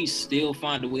weapons, he still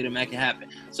found a way to make it happen.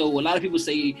 So a lot of people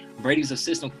say Brady's a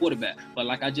system quarterback, but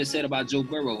like I just said about Joe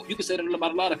Burrow, you can say that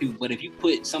about a lot of people. But if you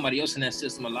put somebody else in that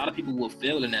system, a lot of people will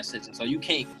fail in that system. So you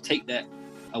can't take that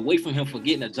away from him for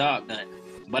getting a job done.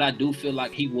 But I do feel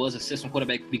like he was a system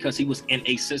quarterback because he was in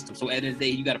a system. So at the end of the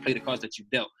day, you got to play the cards that you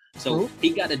dealt. So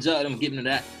he got the job. I'm giving him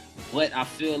that. But I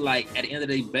feel like at the end of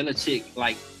the day, Belichick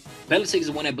is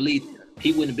the one that believed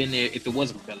he wouldn't have been there if it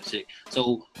wasn't for Belichick.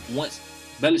 So once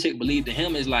Belichick believed in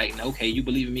him, it's like, okay, you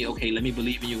believe in me. Okay, let me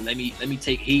believe in you. Let me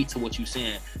take heed to what you're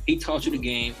saying. He taught you the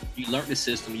game. You learned the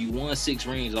system. You won 6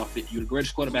 rings off it. You're the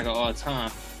greatest quarterback of all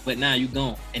time. But now you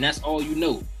gone, and that's all you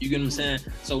know. You get what I'm saying?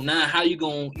 So now how you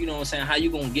gonna, you know what I'm saying? How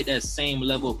you gonna get that same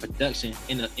level of production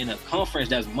in a conference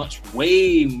that's much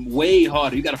way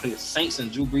harder? You got to play the Saints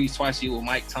and Drew Brees twice a year with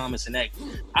Mike Thomas and that.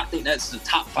 I think that's the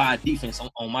top 5 defense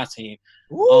on my team.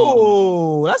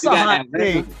 Ooh, that's a hot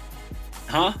take.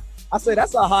 Huh? I say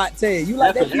that's a hot take. You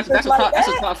like that defense that's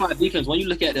a top 5 defense. When you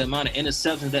look at the amount of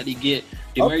interceptions that they get,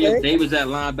 Demario Davis at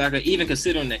linebacker, even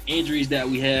considering the injuries that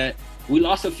we had. We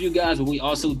lost a few guys, but we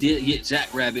also did get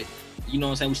Jack Rabbit. You know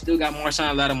what I'm saying? We still got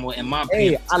Marshawn Lattimore in my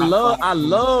opinion. I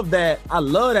love that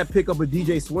pickup of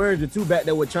DJ Swearinger too back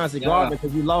there with Chauncey Gardner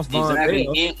because we lost Von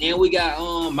Bell. And we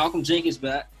got Malcolm Jenkins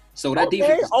back. So that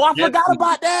defense. Oh, I forgot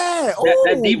about that.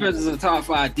 That defense is a top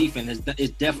 5 defense. They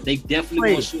definitely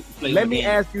want to shoot the play. Let me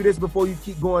ask you this before you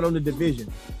keep going on the division: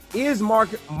 is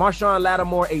Marshawn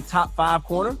Lattimore a top 5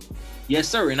 corner? Yes,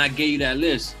 sir. And I gave you that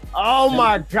list. Oh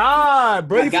my God,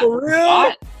 Brady, for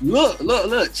real?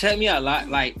 Look, check me out.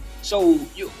 Like, so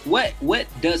what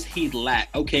does he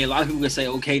lack? Okay, a lot of people would say,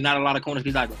 okay, not a lot of corners.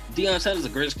 He's like, Deion Sanders is the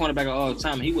greatest cornerback of all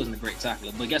time. He wasn't a great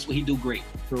tackler, but guess what? He do great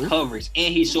coverage,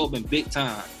 and he show up in big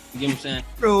time. You get what I'm saying?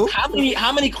 True. How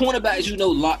many cornerbacks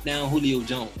lock down Julio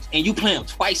Jones, and you play him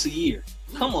twice a year?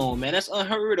 Come on, man, that's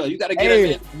unheard of. You got to get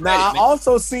him in. I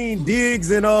also seen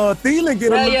Diggs and Thielen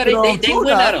get him. Yeah, they went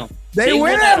at him. They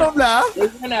went at him now. They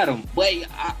went at him. But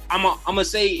I'm gonna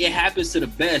say it happens to the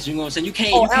best. You know what I'm saying? You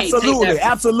can't. Oh, you can't absolutely, take that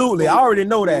absolutely. I already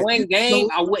know that. One game,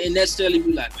 I wouldn't necessarily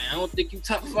be like, man, I don't think you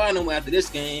top 5 no more after this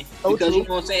game because you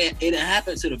know what I'm saying. It didn't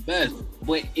happen to the best.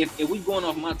 But if we going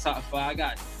off my top 5, I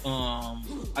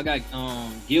got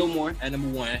Gilmore at number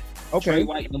 1. Okay. Trey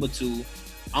White number 2.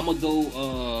 I'm gonna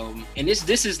go and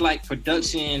this is like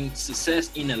production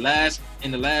success in the last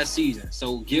season.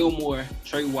 So Gilmore,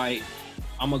 Trey White.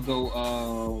 I'm gonna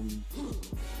go.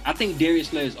 I think Darius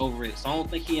Slay is over it, so I don't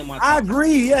think he in my top I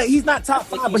agree. Yeah, he's not top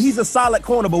 5, but he's a solid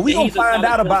corner. But we gonna find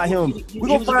out about him. We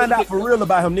gonna find out for real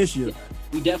about him this year. Yeah,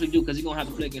 we definitely do because he's gonna have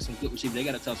to play against some good receivers. They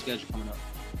got a tough schedule coming up.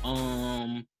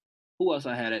 Who else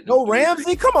I had at? No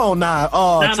Ramsey, come on now.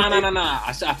 No.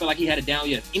 I feel like he had it down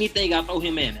yet. Anything I throw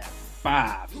him in at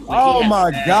 5. Like, oh my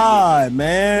God,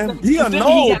 man! He a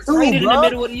no too, bro. In the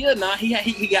middle of the year, now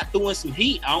he got through in some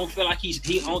heat. I don't feel like he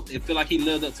feel like he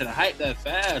lived up to the hype that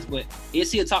fast. But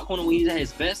is he a top corner when he's at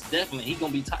his best? Definitely, he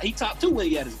gonna be top. He top 2 when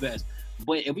he at his best.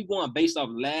 But if we going based off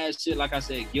last year, like I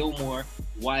said, Gilmore,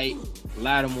 White,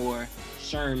 Lattimore,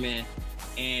 Sherman,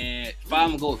 and 5, I'm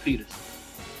gonna go with Peters.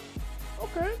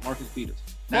 Okay, Marcus Peters.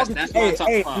 That's my top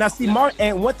 5. Now see,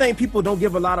 and one thing people don't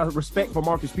give a lot of respect for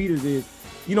Marcus Peters is,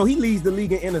 you know, he leads the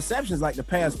league in interceptions like the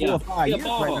past 4 or 5 years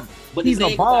right now. But he's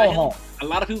a ball hawk. A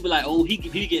lot of people be like, oh, he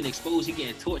getting exposed, he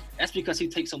getting torched. That's because he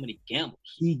takes so many gambles.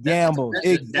 He gambles,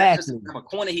 exactly. That's the type of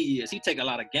corner he is. He take a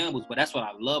lot of gambles, but that's what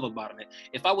I love about him.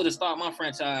 If I were to start my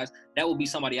franchise, that would be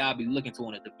somebody I'd be looking to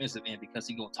on the defensive end because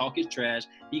he gonna talk his trash,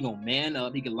 he gonna man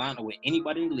up, he can line up with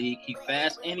anybody in the league, he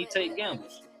fast and he take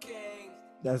gambles.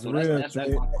 That's real.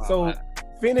 So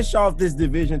finish off this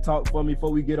division talk for me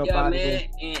before we get up out of here.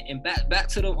 And back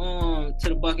to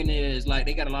the Buccaneers. Like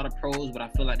they got a lot of pros, but I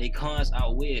feel like they cons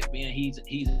outweigh it. Man, he's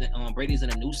Brady's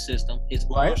in a new system. His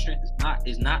arm strength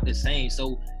is not the same.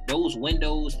 So those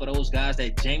windows for those guys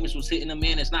that Jameis was hitting them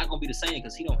in, it's not gonna be the same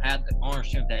because he don't have the arm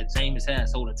strength that Jameis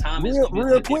has. So the time is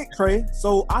real quick, Trey.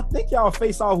 So I think y'all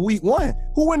face off week 1.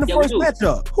 Who win the first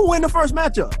matchup? Who win the first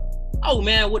matchup? Oh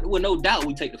man, with no doubt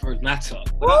we take the first matchup.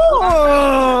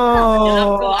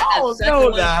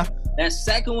 That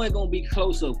second one gonna be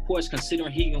closer, of course,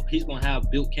 considering he's gonna have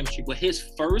built chemistry. But his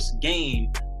first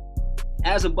game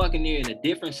as a Buccaneer in a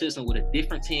different system with a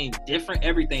different team, different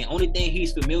everything. Only thing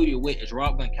he's familiar with is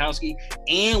Rob Gronkowski,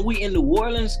 and we in New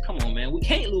Orleans. Come on, man, we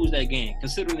can't lose that game.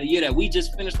 Considering the year that we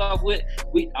just finished off with,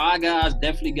 our guys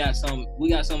definitely got some. We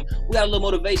got a little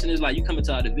motivation. It's like you come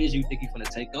into our division, you think you're gonna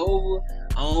take over.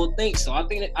 I don't think so. I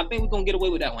think we're gonna get away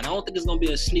with that one. I don't think it's gonna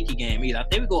be a sneaky game either. I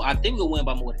think we're gonna win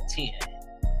by more than 10.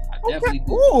 Okay.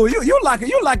 Ooh, you like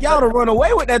y'all to run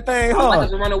away with that thing, huh? I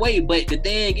like to run away, but the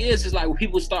thing is like when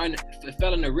people failing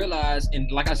to realize,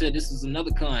 and like I said, this is another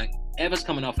con. Evans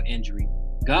coming off an injury,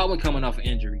 Godwin coming off an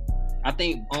injury. I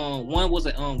think one was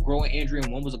a growing injury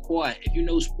and one was a quad. If you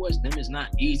know sports, them is not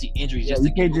easy injuries. Yeah,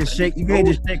 you can't just shake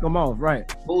them off,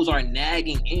 right? Those are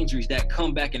nagging injuries that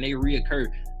come back and they reoccur.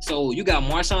 So you got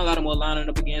Marshawn Lattimore lining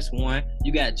up against one.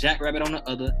 You got Jack Rabbit on the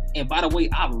other. And by the way,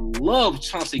 I love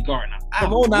Chauncey Gardner.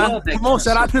 Come on,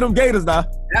 shout out to them Gators now.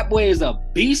 That boy is a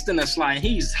beast in the slide.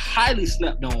 He's highly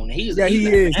slept on. He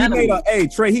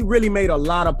is. Trey, he really made a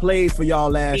lot of plays for y'all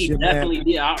last year. He definitely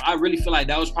did. I really feel like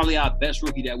that was probably our best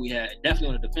rookie that we had.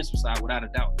 Definitely on the defensive side, without a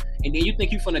doubt. And then you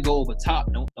think you're finna go over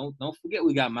top. Don't forget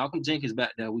we got Malcolm Jenkins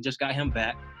back there. We just got him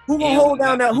back. Who will hold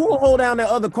down that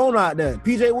other corner out there?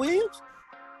 PJ Williams?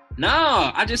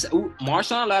 No,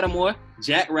 Marshawn Lattimore,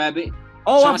 Jack Rabbit.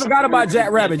 Oh, I forgot about Jack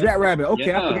Rabbit. Jack Rabbit. Okay,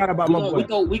 yeah. I forgot about my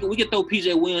boy. We can throw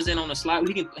PJ Williams in on the slide.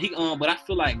 But I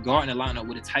feel like Gardner line up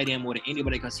with a tight end more than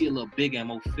anybody because he's a little bigger and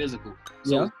more physical.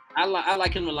 So yeah. I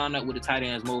like him to line up with the tight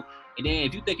ends more. And then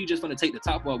if you think you're just going to take the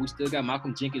top ball, we still got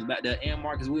Malcolm Jenkins back there and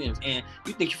Marcus Williams. And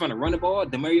you think you're going to run the ball,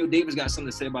 Demario Davis got something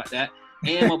to say about that.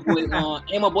 And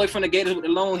my boy from the Gators with the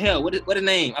long hair. What his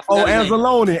name?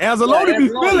 Anzalone. Anzalone be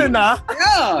feeling now.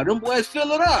 Yeah, them boys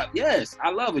fill it up. Yes, I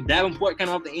love it. Davenport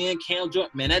coming off the end. Cam Jordan.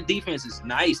 Man, that defense is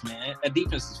nice, man. That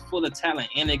defense is full of talent,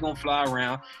 and they're going to fly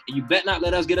around. And you bet not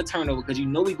let us get a turnover because you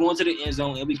know we going to the end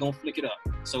zone and we going to flick it up.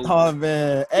 So, oh,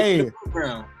 man. Hey,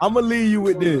 I'm going to leave you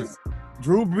with this.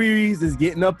 Drew Brees is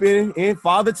getting up in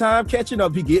father time, catching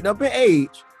up. He getting up in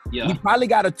age. Yeah. He probably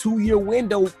got a 2-year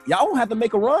window. Y'all don't have to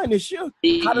make a run this year.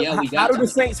 How do the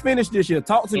Saints finish this year?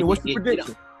 Talk to me. What's the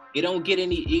prediction? It don't get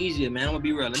any easier, man. I'm gonna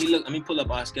be real. Let me pull up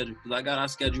our schedule because I got our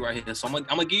schedule right here. So I'm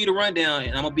gonna give you the rundown,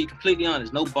 and I'm gonna be completely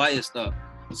honest. No bias stuff.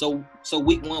 So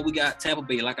week 1 we got Tampa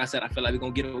Bay. Like I said, I feel like we're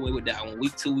gonna get away with that one.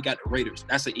 Week 2 we got the Raiders.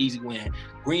 That's an easy win.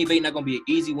 Green Bay not gonna be an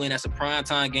easy win. That's a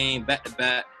primetime game, back to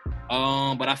back.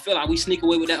 But I feel like we sneak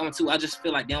away with that one too. I just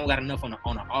feel like they don't got enough on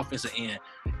the offensive end.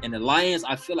 And the Lions,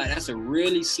 I feel like that's a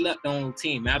really slept-on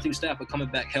team. Matthew Stafford coming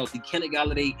back healthy. Kenny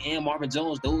Galladay and Marvin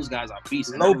Jones, those guys are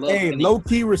beasts.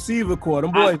 Low-key receiver core.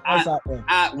 Them boys out there.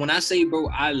 When I say, bro,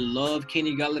 I love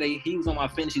Kenny Galladay. He was on my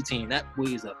fantasy team. That boy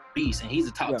is a beast, and he's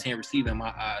a top 10 receiver in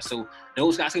my eyes. So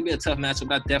those guys could be a tough matchup.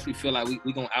 But I definitely feel like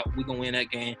we gonna win that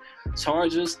game.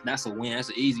 Chargers, that's a win. That's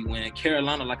an easy win.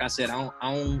 Carolina, like I said, I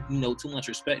don't too much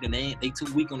respect, and they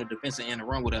too weak on the defensive end to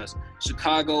run with us.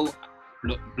 Chicago,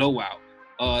 blowout.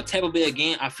 Tampa Bay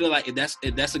again. I feel like if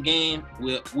that's a game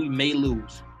where we may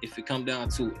lose if it come down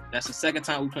to it. That's the second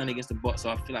time we playing against the Bucs, so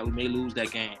I feel like we may lose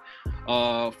that game.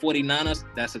 49ers,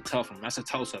 that's a tough one. That's a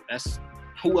toss-up. That's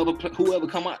whoever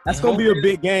come out. That's gonna be a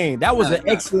big game. That was an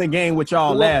excellent game with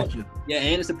y'all last year. Yeah,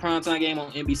 and it's a primetime game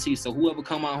on NBC. So whoever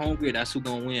come out hungry, that's who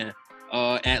gonna win.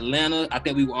 Atlanta, I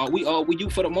think we do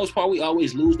for the most part. We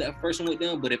always lose that first one with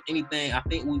them. But if anything, I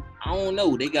think I don't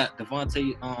know. They got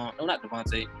Devontae. No, not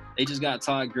Devontae. They just got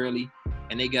Todd Gurley,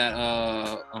 and they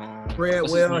got Fred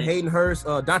Well, Hayden Hurst,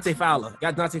 Dante Fowler.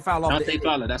 Got Dante Fowler. Dante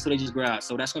Fowler. That's what they just grabbed.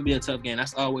 So that's gonna be a tough game.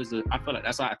 That's always I feel like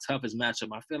that's our toughest matchup.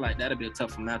 I feel like that'll be a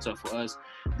tougher matchup for us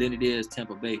than it is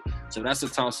Tampa Bay. So that's a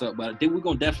toss up. But I think we're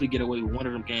gonna definitely get away with one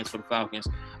of them games for the Falcons.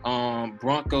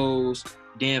 Broncos.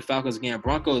 Then Falcons again.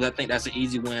 Broncos, I think that's an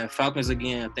easy win. Falcons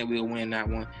again, I think we'll win that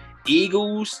one.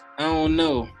 Eagles, I don't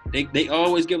know. They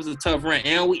always give us a tough run,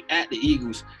 and we at the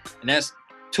Eagles, and that's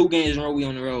 2 games in a row we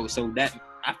on the road. So that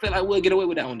I feel like we'll get away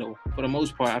with that one though. For the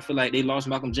most part, I feel like they lost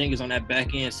Malcolm Jenkins on that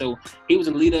back end, so he was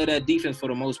the leader of that defense for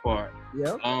the most part.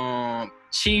 Yeah.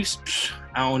 Chiefs,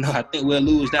 I don't know. I think we'll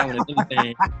lose that one. If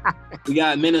anything. We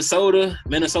got Minnesota.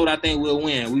 Minnesota, I think we'll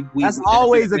win. That's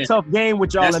always a tough game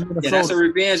with y'all in Minnesota. Yeah, that's a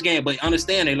revenge game. But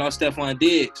understand, they lost Stephon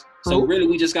Diggs. So really,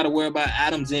 we just got to worry about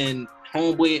Adams and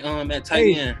homeboy at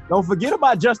tight end. Don't forget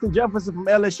about Justin Jefferson from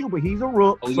LSU, but he's a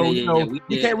rook. You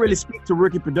can't really speak to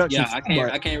rookie production. Yeah,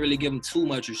 I can't really give him too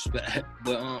much respect.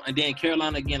 But and then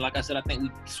Carolina again, like I said, I think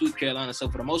we sweep Carolina. So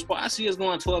for the most part, I see us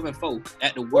going 12-4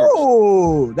 at the worst.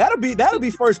 Oh, that'll be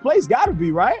first place. Gotta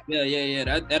be, right?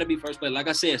 Yeah. That'll be first place. Like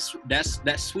I said,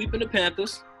 that's sweeping the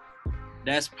Panthers.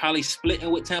 That's probably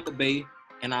splitting with Tampa Bay.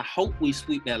 And I hope we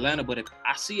sweep Atlanta, but if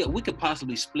I see it, we could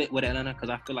possibly split with Atlanta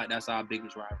because I feel like that's our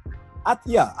biggest rivalry. I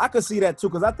could see that too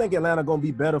because I think Atlanta gonna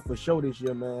be better for sure this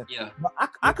year, man. Yeah, but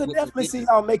I could definitely see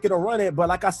y'all making a run at. But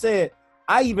like I said,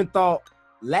 I even thought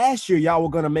last year y'all were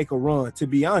gonna make a run. To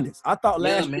be honest, I thought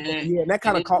last year, and that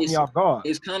kind of caught me off guard.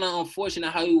 It's kind of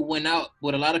unfortunate how you went out,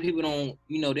 but a lot of people don't,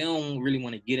 they don't really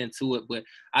want to get into it. But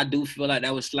I do feel like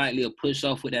that was slightly a push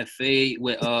off with that fade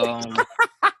with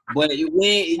But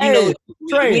we ain't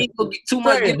gonna get too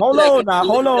much.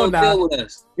 Hold on now.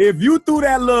 If you threw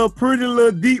that little pretty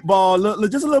little deep ball,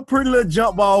 just a little pretty little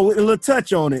jump ball with a little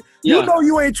touch on it, you know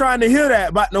you ain't trying to hear that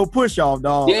about no push off,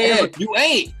 dog. Yeah, you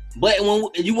ain't. But when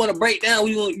you want to break down,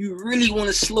 you really want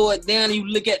to slow it down. And you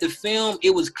look at the film,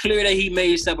 it was clear that he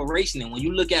made separation. And when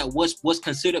you look at what's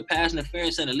considered pass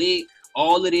interference in the league,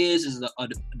 all it is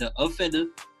the offender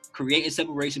creating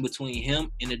separation between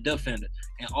him and the defender.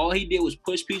 And all he did was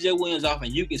push P.J. Williams off,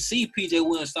 and you can see P.J.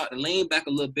 Williams start to lean back a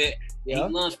little bit. Yeah.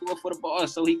 He lunged forward for the ball,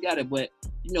 so he got it. But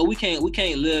we can't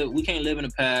live in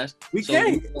the past. We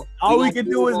can't. All we can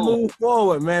do is move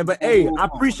forward, man. But hey, I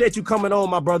appreciate you coming on,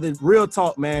 my brother. Real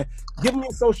talk, man. Give me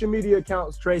your social media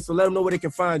accounts, Trey, so let them know where they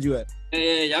can find you at.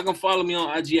 Yeah, y'all can follow me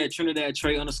on IG at Trinidad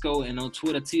Trey _ and on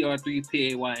Twitter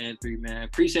TR3PAYN3, man.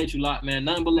 Appreciate you a lot, man.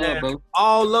 Nothing but love, bro.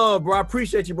 All love, bro. I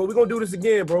appreciate you, bro. We're gonna do this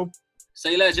again, bro.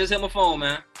 Say less, just hit my phone,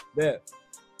 man. Yeah.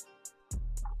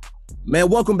 Man,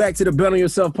 welcome back to the Bet on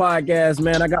Yourself podcast,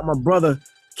 man. I got my brother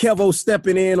Kevo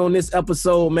stepping in on this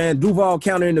episode, man. Duval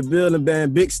County in the building,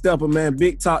 man. Big stepper, man.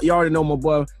 Big talk. You already know my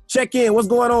boy. Check in. What's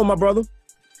going on, my brother?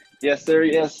 Yes, sir.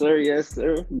 Yes, sir. Yes,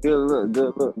 sir. Good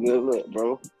look,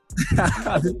 bro.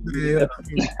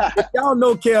 Y'all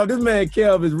know Kev. This man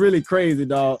Kev is really crazy,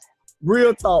 dog.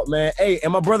 Real talk, man. Hey,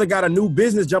 and my brother got a new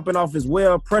business jumping off as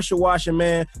well, pressure washing,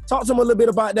 man. Talk to him a little bit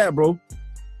about that, bro.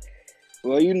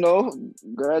 Well,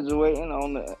 graduating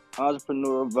on the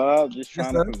entrepreneur vibe, just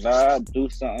trying to provide, do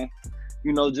something,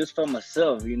 just for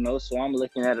myself, So I'm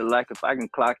looking at it like if I can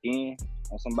clock in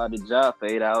on somebody's job for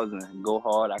 8 hours and go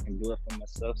hard, I can do it for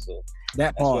myself. So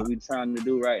that's what we're trying to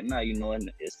do right now,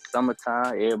 and it's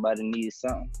summertime, everybody needs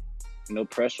something.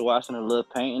 Pressure washing, a little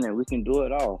painting, and we can do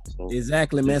it all. So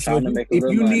exactly, man. So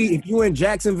if you in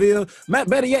Jacksonville,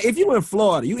 better yet, if you in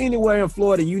Florida, you anywhere in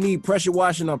Florida, you need pressure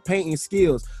washing or painting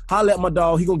skills, holla at my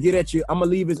dog. He gonna get at you. I'm gonna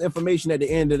leave his information at the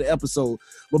end of the episode.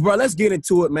 But bro, let's get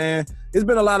into it, man. There's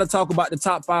been a lot of talk about the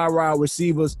top 5 wide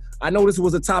receivers. I know this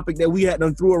was a topic that we had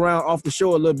done threw around off the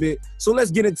show a little bit. So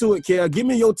let's get into it, Kel. Give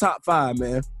me your top 5,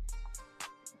 man.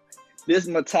 This is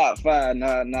my top 5.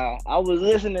 Nah. I was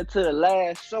listening to the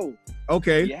last show.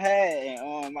 Okay. You had,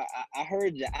 and I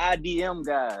heard your IDM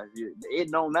guys. It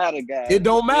don't matter, guys. It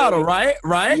don't matter, right?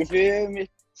 Right. You feel me?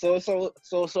 So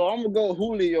I'm gonna go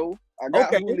Julio. I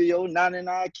got Julio,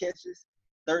 99 catches,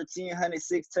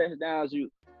 1,306 touchdowns.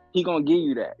 He gonna give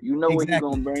you that. You know what he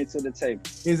gonna bring to the table.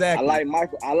 Exactly.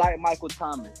 I like Michael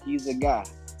Thomas. He's a guy.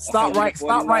 Stop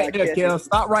right there, Kel.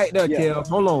 Stop right there, Kel.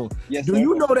 Hold on. Yes, Do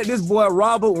you know that this boy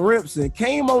Robert Rimpson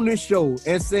came on this show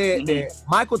and said that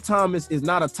Michael Thomas is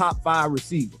not a top 5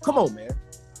 receiver? Come on, man.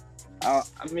 I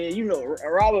mean, you know,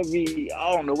 Robert be,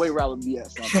 I don't know where Robert be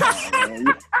at sometimes,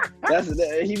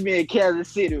 man. He be in Kansas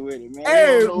City with it, man.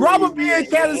 Hey, Robert be in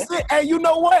Kansas City. Hey, you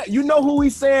know what? You know who he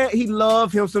said he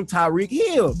loved him some Tyreek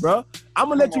Hill, bro. I'm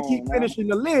going to let you keep finishing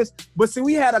the list. But see,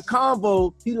 we had a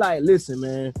convo. He like, listen,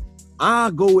 man,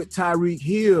 I'll go with Tyreek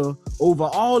Hill over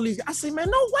all these. I say, man,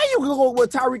 no way you can go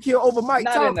with Tyreek Hill over Mike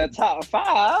Thomas. Not in the top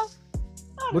 5.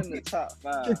 Not in the top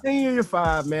 5. Continue your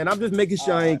 5, man. I'm just making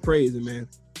sure I ain't crazy, man.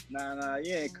 Nah,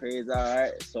 you ain't crazy. All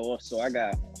right. So I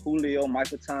got Julio,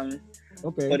 Michael Thomas.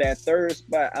 Okay. For that third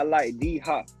spot, I like D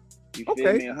Hop. You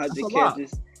feel me? 100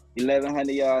 catches,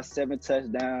 1,100 yards, 7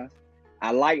 touchdowns.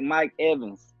 I like Mike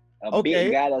Evans, a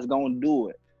big guy that's gonna do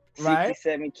it.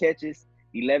 67 catches,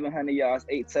 1,100 yards,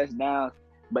 8 touchdowns,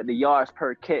 but the yards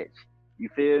per catch. You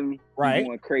feel me? Right.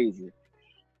 Going crazy.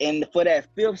 And for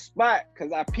that 5th spot,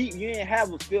 because I peeped, you didn't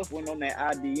have a 5th one on that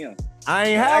IDM. I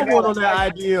ain't have one on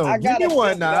that IDM. Give me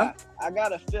one now. I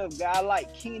got a 5th guy. I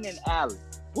like Keenan Allen.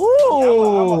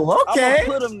 Ooh, okay. I'm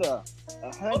gonna put him there.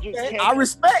 100 catches. I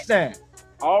respect that.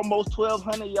 Almost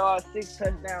 1,200 yards, 6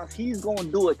 touchdowns. He's gonna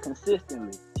do it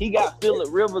consistently. He got Phillip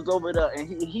Rivers over there,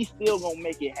 and he's still gonna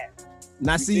make it happen.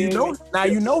 Now,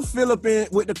 you know Phillip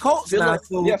with the Colts now.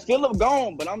 So. Yeah, Phillip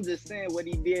gone, but I'm just saying what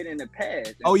he did in the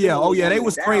past. Oh yeah, they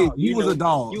was crazy. He was a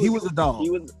dog. He was a dog.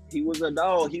 He was a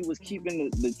dog. He was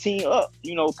keeping the team up,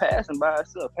 passing by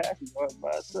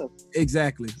itself.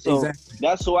 Exactly.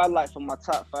 That's who I like for my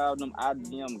top 5 of them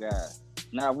IDM guys.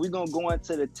 Now we're gonna go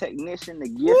into the technician, the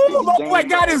gifted. Ooh, my boy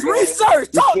got his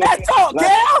research. Talk,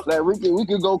 Cal. Like we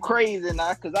could go crazy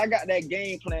now, cause I got that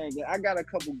game plan. I got a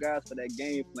couple guys for that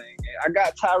game plan. I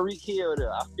got Tyreek Hill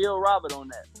there. I feel Robert on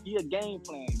that. He a game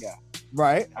plan guy.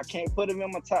 Right. I can't put him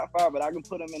in my top 5, but I can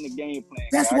put him in the game plan.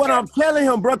 That's what I'm telling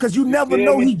him, bro. Cause you never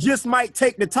know. He just might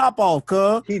take the top off,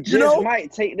 cuz. He just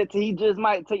might take the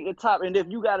top. And if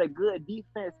you got a good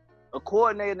defense, a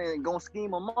coordinator and gonna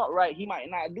scheme him up right, he might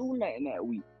not do nothing that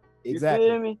week. Exactly.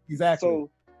 You feel me? Exactly.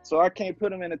 So I can't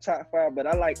put him in the top 5, but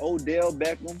I like Odell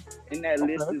Beckham in that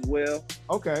list as well.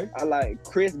 Okay. I like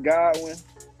Chris Godwin.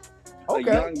 A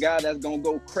young guy that's gonna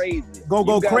go crazy.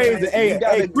 Go crazy.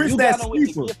 Hey, Chris, that's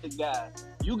sleeper.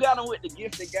 You got him with the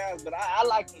gifted guys, but I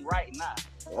like him right now.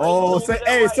 Oh, say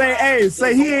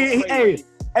he ain't.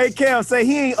 Hey, Kel, say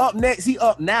he ain't up next. He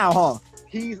up now, huh?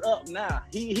 He's up now.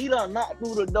 He done knocked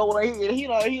through the door. He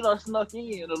done snuck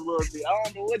in a little bit. I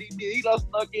don't know what he did. He done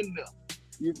snuck in there.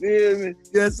 You feel me?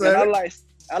 Yes, sir. And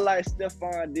I like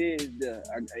Stephon Diggs there.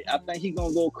 I think he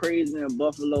gonna go crazy in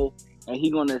Buffalo, and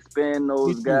he gonna expand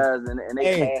those guys, and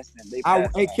they passing.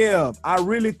 Hey, Kev, I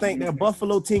really think that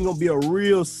Buffalo team gonna be a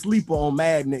real sleeper on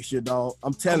Madden next year, dog.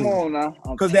 I'm telling you. Come on now.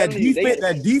 Because that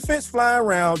defense flying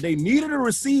around, they needed a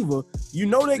receiver. You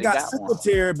know they got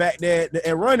Singletary back there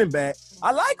at running back.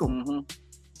 I like him.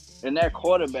 Mm-hmm. And that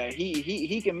quarterback,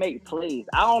 he can make plays.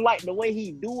 I don't like the way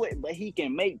he do it, but he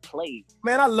can make plays.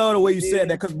 Man, I love the way you said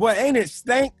that, because boy, ain't it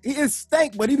stank? He is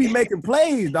stank, but he be making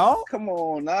plays, dog. Come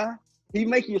on now. He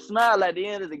make you smile at the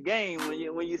end of the game when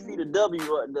you see the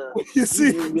W up there. When you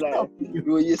see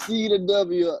the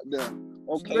W up there.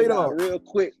 Okay, now, real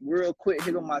quick,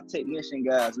 hit on my technician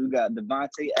guys. We got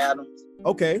Devontae Adams.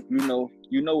 Okay. You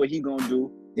know what he gonna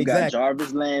do. We got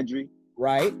Jarvis Landry.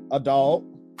 Right, a dog.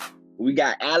 We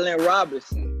got Allen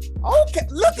Robinson. Okay,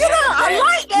 look at that. I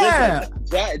like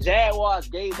that. Jaguars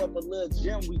gave up a little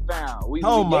gem we found.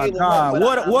 Oh my God,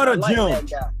 what a gem.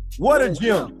 What a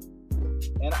gem.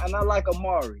 And I like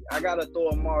Amari. I gotta throw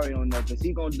Amari on there because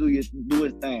he gonna do his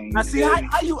thing. Now, see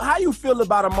how you feel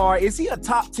about Amari? Is he a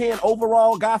top 10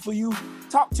 overall guy for you?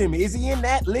 Talk to me. Is he in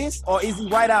that list or is he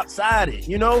right outside it?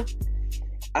 You know?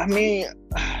 I mean,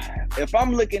 if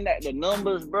I'm looking at the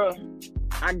numbers, bro,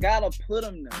 I gotta put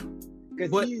him there.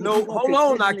 But hold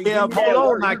on, now, Kev.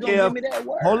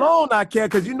 Hold on, now, Kev,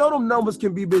 because you know them numbers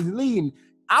can be misleading.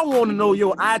 I want to know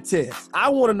your eye test. I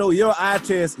want to know your eye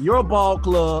test, your ball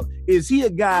club. Is he a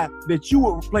guy that you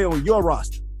would play on your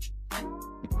roster?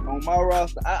 On my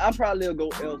roster, I probably will go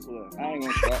elsewhere. I ain't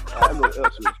gonna stop.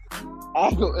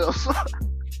 I'll go elsewhere.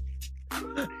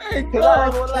 Hey, Cause I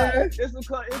ain't gonna lie, it's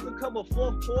a couple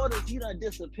fourth quarters he done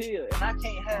disappeared, and I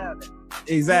can't have that.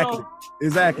 Exactly. You know,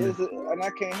 Exactly. and I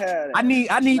can't have that.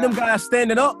 I need them guys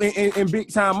standing up in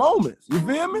big time moments. You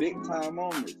feel me? Big time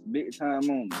moments.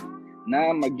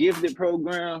 Now my gifted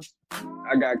programs,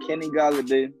 I got Kenny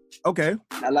Galladay. Okay.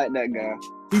 I like that guy.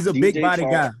 He's a DJ big body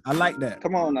Chark. guy. I like that.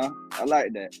 Come on now, I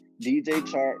like that. DJ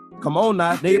Chark. Come on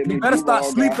now. They better start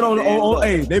Duval sleeping got on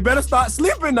hey, they better start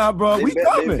sleeping now, bro. We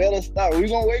coming. They better stop. We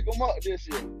gonna wake them up this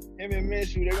year. Him and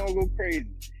Minshew, they gonna go crazy.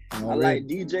 I like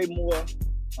DJ Moore,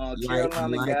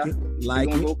 Carolina guy. Like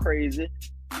gonna go crazy.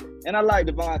 And I like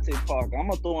Devontae Parker. I'm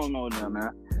gonna throw him on there,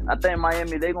 man. I think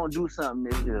Miami, they gonna do something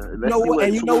this year.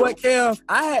 You know what, Kev?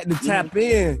 I had to tap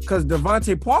in because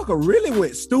Devontae Parker really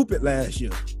went stupid last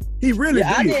year. He really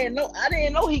did. I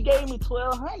didn't know he gave me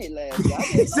 1,200 last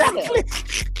year. Exactly.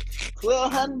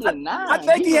 1,209. I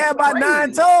think he had about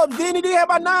 9 tubs. Didn't he have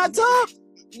about 9 tubs?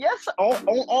 Yes,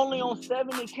 only on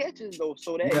 70 catches though.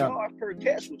 So that yard per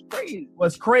catch was crazy.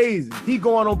 Was crazy. He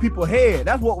going on people's head.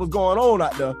 That's what was going on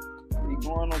out there. He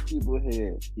going on people's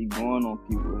head.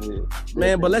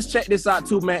 Man, but let's check this out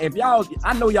too, man. If y'all,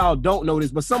 I know y'all don't know this,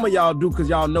 but some of y'all do because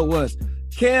y'all know us.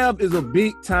 Kev is a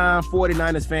big time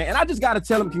 49ers fan. And I just got to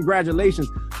tell him congratulations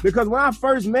because when I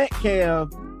first met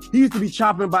Kev, he used to be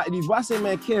chopping about these. I said,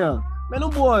 man, Kev, man,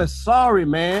 them boys sorry,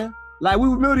 man. Like we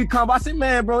would really come. I said,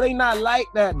 man, bro, they not like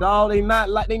that, dog. They not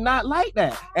like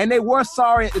that. And they were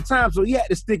sorry at the time, so he had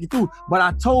to stick it through. But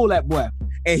I told that boy,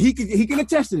 and he can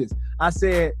attest to this. I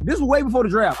said, this was way before the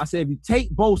draft. I said, if you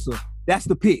take Bosa, that's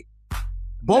the pick.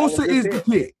 Bosa is the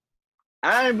pick.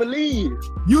 I ain't believe.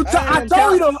 I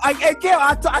told you though.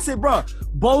 I said, bro,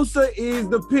 Bosa is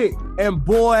the pick. And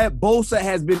boy, Bosa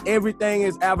has been everything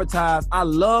as advertised. I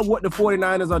love what the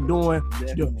 49ers are doing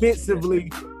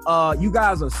defensively. You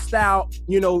guys are stout.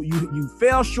 You know, you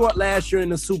fell short last year in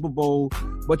the Super Bowl,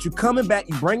 but you coming back.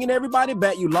 You bringing everybody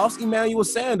back. You lost Emmanuel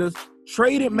Sanders,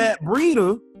 traded Matt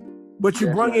Breida, but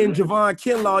you bring in Javon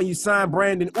Kinlaw. You signed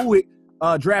Brandon Uwick,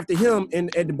 drafted him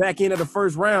at the back end of the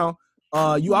first round.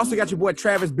 You also got your boy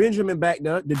Travis Benjamin back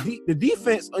there. The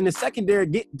defense in the secondary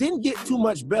didn't get too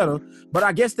much better, but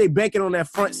I guess they banking on that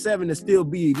front seven to still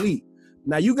be elite.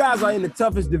 Now, you guys are in the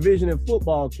toughest division in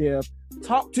football, Kev.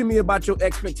 Talk to me about your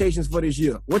expectations for this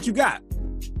year. What you got?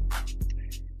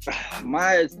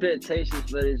 My expectations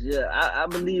for this year, I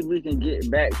believe we can get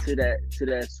back to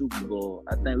that Super Bowl.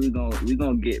 I think we're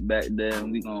gonna get back there,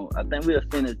 and I think we'll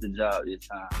finish the job this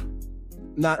time.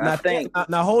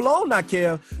 Now hold on, now,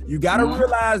 Kev. You got to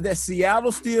realize that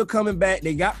Seattle's still coming back.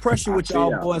 They got pressure with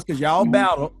y'all boys because y'all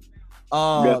battled.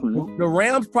 The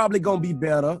Rams probably gonna be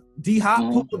better.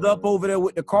 D-Hop pulled up over there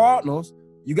with the Cardinals.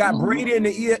 You got Brady in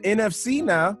the NFC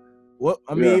now.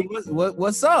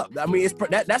 What's up? I mean,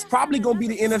 that's probably gonna be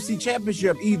the NFC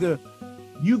Championship. Either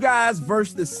you guys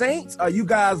versus the Saints or you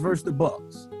guys versus the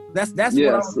Bucks. That's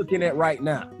what I'm looking at right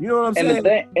now. You know what I'm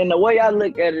saying? And the way I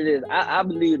look at it is, I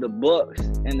believe the Bucks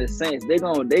and the Saints they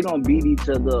gonna beat each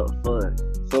other up first.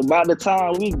 So by the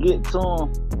time we get to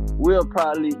them, we'll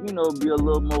probably, be a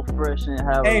little more fresh and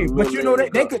have. Hey, but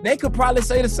they could probably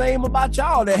say the same about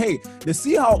y'all. That hey, the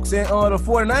Seahawks and the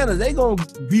 49ers, they gonna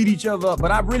beat each other up.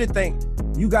 But I really think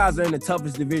you guys are in the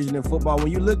toughest division in football.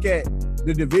 When you look at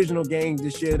the divisional games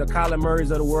this year, the Kyler Murrays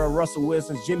of the world, Russell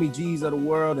Wilson's, Jimmy G's of the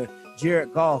world, and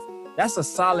Jared Goff, that's a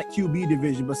solid QB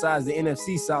division besides the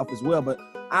NFC South as well. But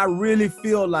I really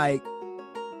feel like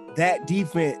that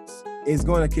defense is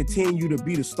going to continue to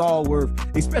be the stalwart,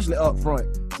 especially up front.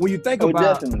 When you think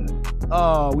about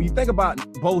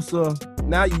Bosa,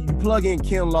 now you plug in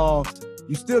Kinlaw,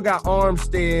 you still got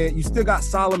Armstead, you still got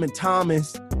Solomon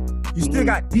Thomas, you still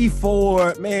got D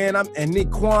Ford, man, and Nick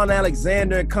Quan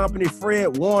Alexander and company,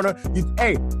 Fred Warner.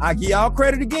 I give y'all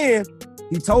credit again.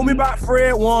 He told me about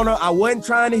Fred Warner. I wasn't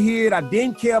trying to hear it. I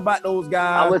didn't care about those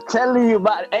guys. I was telling you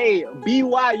about,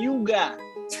 BYU guy,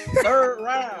 third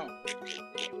round.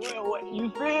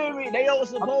 You feel me? They were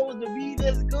supposed to be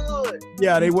this good.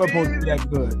 Yeah, they were supposed to be that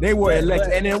good. They were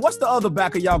elected. And then what's the other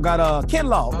backer y'all got?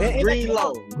 Kinlaw.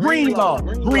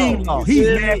 Greenlaw. He's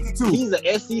nasty too. He's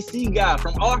an SEC guy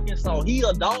from Arkansas. He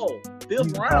a dog.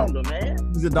 Fifth rounder, man.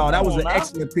 He's a dog. That was an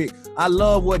excellent pick. I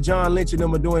love what John Lynch and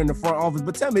them are doing in the front office.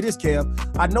 But tell me this,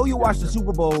 Kev. I know you watched the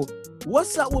Super Bowl.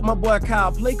 What's up with my boy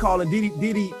Kyle play calling?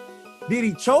 Did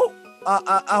he choke?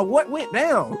 What went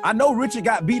down? I know Richard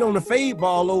got beat on the fade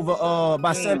ball over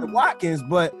by Sammy Watkins,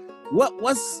 but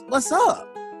what's up?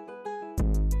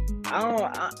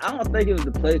 I don't think it was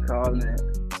the play call, man.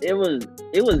 It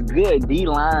was good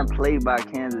D-line play by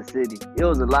Kansas City. It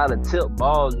was a lot of tip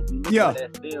balls. If you look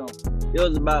at that film, it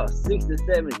was about 6 to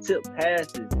 7 tip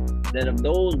passes that if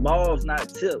those balls not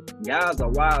tipped, guys are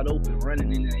wide open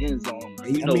running in the end zone.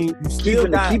 You know, you still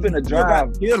keeping the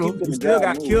drive. You still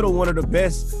got Kittle, one of the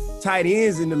best tight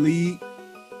ends in the league.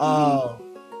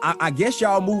 I guess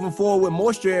y'all moving forward with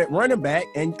moisture at running back,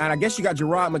 and I guess you got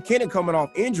Gerard McKinnon coming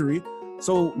off injury.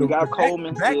 So we got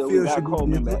Coleman still. We got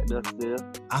Coleman back there still.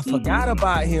 I forgot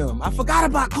about him. I forgot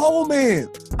about Coleman.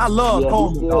 I love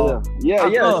Coleman, dog. Yeah.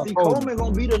 See, Coleman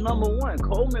gonna be the number one.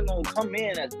 Coleman gonna come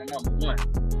in as the number one.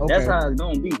 Okay. That's how it's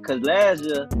gonna be. Because last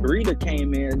year, Breida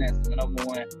came in as the number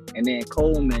one, and then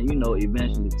Coleman, you know,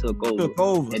 eventually took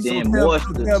over. And then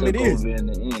Moisture took over in the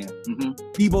end.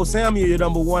 Deebo Samuel, your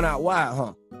number one out wide,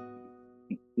 huh?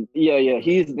 Yeah.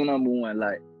 He's the number one.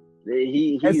 Like.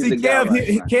 He's the guy.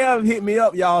 Kev hit me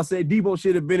up, y'all. Said Deebo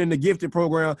should have been in the gifted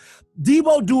program.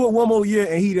 Deebo do it one more year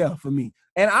and he there for me.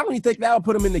 And I don't even think that'll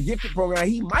put him in the gifted program.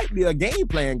 He might be a game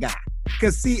plan guy.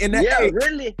 Cause see, in that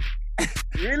really,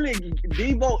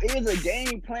 Deebo is a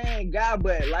game plan guy.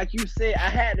 But like you said, I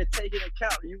had to take into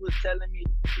account. You was telling me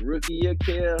rookie year,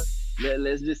 Kev.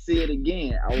 Let's just see it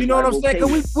again. You know what I'm saying?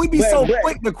 Cause we be so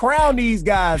quick to crown these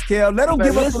guys, Kev. Let them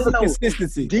give us some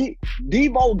consistency.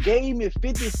 Deebo gave me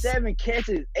 57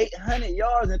 catches, 800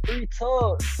 yards, and 3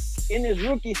 tugs in his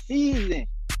rookie season.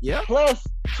 Yeah. Plus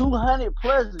 200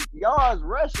 plus yards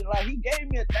rushing. Like he gave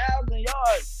me 1,000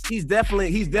 yards. He's definitely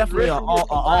an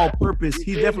all-purpose.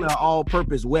 He's definitely an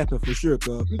all-purpose weapon for sure,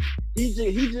 cuz.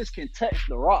 He just can touch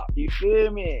the rock. You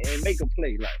feel me? And make a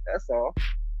play. Like that's all.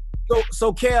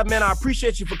 So Kev, man, I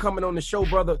appreciate you for coming on the show,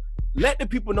 brother. Let the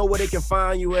people know where they can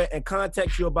find you at and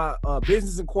contact you about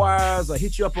business inquiries or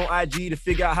hit you up on IG to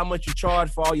figure out how much you charge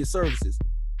for all your services.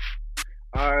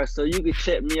 All right, so you can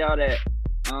check me out at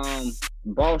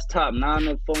Boss Top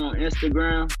 904 on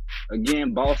Instagram.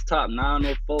 Again, Boss Top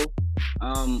 904.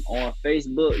 On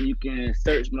Facebook, you can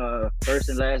search my first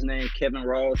and last name, Kevin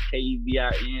Rawls,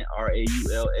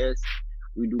 KevinRauls.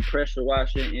 We do pressure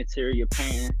washing, interior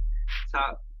painting,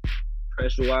 top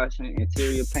pressure washing,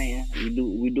 interior painting.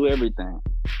 We do everything.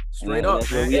 Straight up,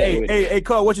 man. Hey,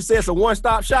 Cole, what you say? It's a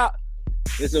one-stop shop?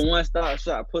 It's a one-stop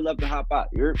shop. Pull up and hop out.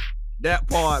 Yep. That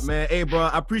part, man. Hey, bro,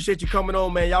 I appreciate you coming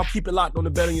on, man. Y'all keep it locked on the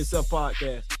Bet on Yourself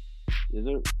podcast.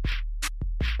 Yes,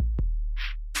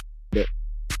 sir.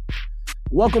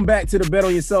 Welcome back to the Bet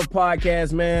on Yourself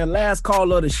podcast, man. Last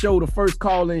call of the show, the first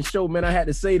call-in show, man. I had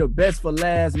to say the best for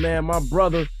last, man. My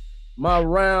brother, my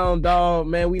round dog,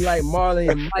 man. We like Marley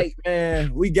and Mike,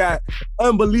 man. We got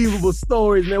unbelievable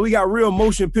stories, man. We got real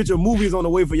motion picture movies on the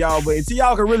way for y'all. But until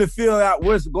y'all can really feel out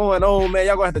what's going on, man,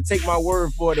 y'all gonna have to take my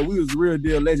word for it that we was real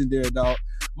deal legendary, dog.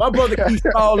 My brother Keith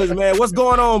Stallings, man. What's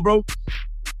going on, bro?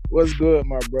 What's good,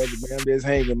 my brother, man? I'm just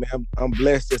hanging, man. I'm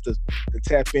blessed just to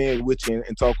tap in with you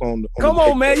and talk on. Come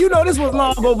on, man. You know this was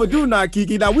long overdue now,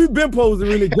 Kiki. Now, we've been supposed to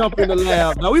really jump in the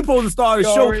lab. Now, we supposed to start a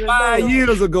show 5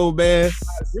 years ago, man.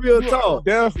 Real talk.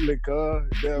 Definitely,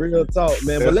 cuz. Real talk,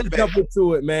 man. But let's jump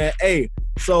into it, man. Hey,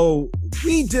 so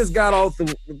we just got off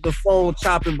the phone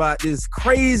chopping about this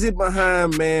crazy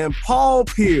behind, man, Paul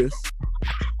Pierce,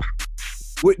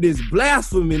 with this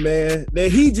blasphemy, man,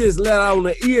 that he just let out on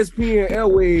the ESPN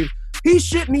airwaves. He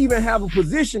shouldn't even have a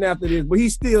position after this, but he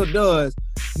still does.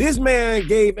 This man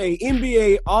gave a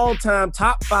NBA all-time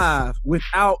top 5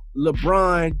 without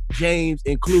LeBron James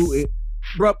included.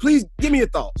 Bro, please give me your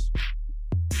thoughts.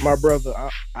 My brother,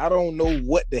 I don't know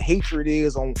what the hatred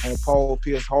is on Paul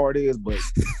Pierce heart is, but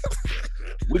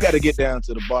we got to get down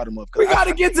to the bottom of it. We got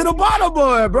to get to the bottom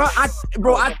of it, bro.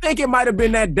 I think it might have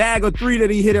been that dagger 3 that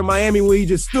he hit in Miami where he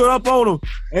just stood up on him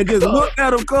and just looked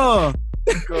at him,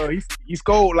 he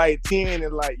scored like 10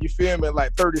 in like, you feel me, in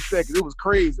like 30 seconds. It was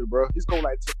crazy, bro. He scored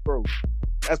like 10, bro.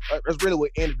 That's really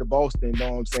what ended the Boston, you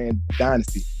know what I'm saying,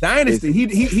 dynasty.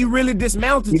 He really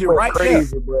dismounted you right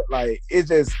crazy, there. But like, it's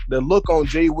just the look on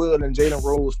Jay Will and Jalen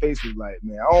Rose's face was like,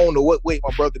 man, I don't know what weight my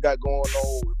brother got going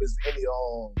on. If there's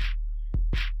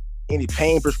any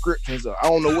pain prescriptions, or I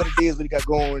don't know what it is, but he got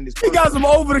going in this. He got some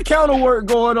over-the-counter work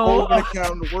going on.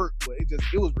 Over-the-counter work, but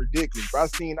it was ridiculous, bro.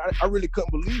 I really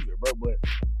couldn't believe it, bro. But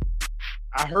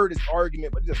I heard his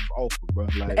argument, but it just was awful, bro.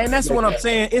 Like, and that's what I'm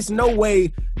saying. It's no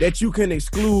way that you can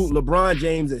exclude LeBron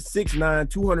James at 6'9",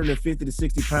 250 to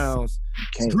 60 pounds,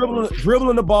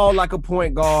 dribbling the ball like a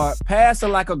point guard, passing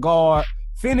like a guard,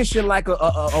 finishing like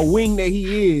a wing that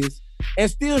he is,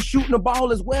 and still shooting the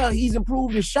ball as well. He's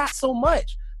improved his shot so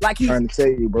much. Like he's trying to tell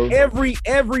you, bro.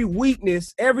 Every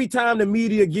weakness, every time the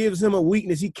media gives him a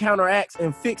weakness, he counteracts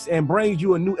and fixes and brings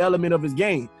you a new element of his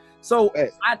game. So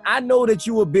I know that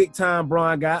you a big time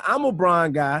Bron guy. I'm a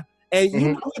Bron guy, and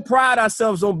you know, we pride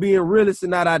ourselves on being realists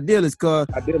and not idealists. Yeah,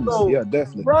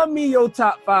 definitely. Run me your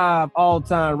top 5 all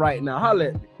time right now. Holla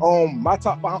at me. My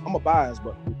top 5. I'm a bias,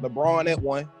 but LeBron at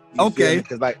 1. Okay.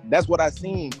 Because like that's what I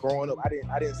seen growing up. I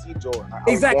didn't see Jordan. I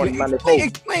Exactly. Was born in 94.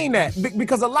 Explain that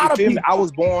because a lot of people. I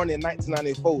was born in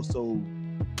 1994, so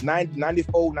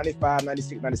 94, 95,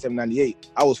 96, 97,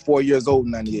 98. I was 4 years old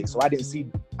in 98, so I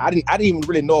didn't even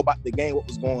really know about the game, what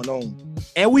was going on.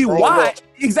 And we watched,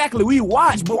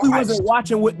 but we wasn't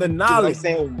watching with the knowledge. You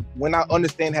know what I'm saying? When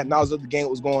I had knowledge of the game,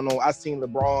 what was going on, I seen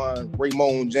LeBron,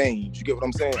 Raymond James. You get what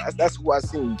I'm saying? That's who I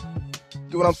seen.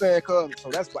 You know what I'm saying, cuz? So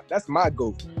that's my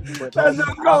GOAT. But, that's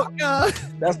your GOAT, cuz.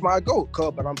 That's my GOAT,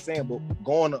 cuz. But I'm saying, but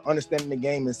going to understanding the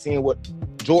game and seeing what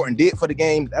Jordan did for the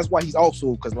game, that's why he's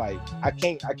also, because like I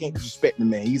can't disrespect the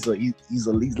man. He's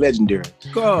legendary.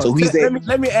 Cuz, so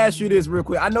let me ask you this real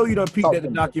quick. I know you done peeked at the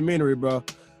documentary, bro.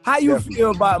 How you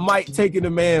feel about Mike taking the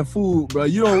man food, bro?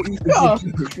 You don't eat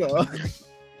the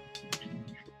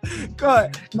cuz.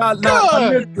 Now,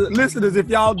 listeners, if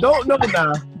y'all don't know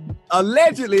now.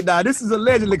 Allegedly now, this is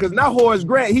allegedly because now Horace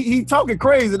Grant, he talking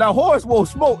crazy. Now Horace won't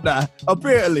smoke now,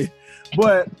 apparently.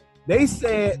 But they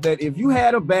said that if you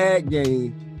had a bad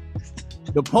game,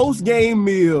 the post-game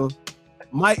meal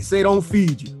might say don't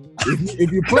feed you.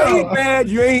 If you play bad,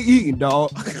 you ain't eating,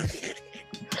 dog.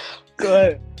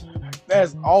 Good.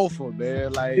 That's awful,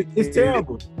 man. Like it's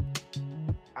terrible.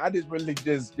 I just really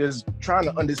just trying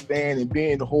to understand and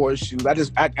be in the horseshoes.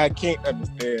 I can't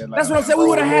understand. Like, that's what I'm saying. We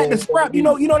would have had to scrap. You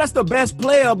know that's the best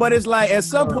player, but it's like at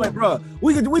some point, bro,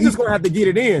 we just gonna have to get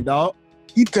it in, dog.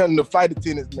 He telling the flight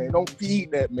attendants, man, don't feed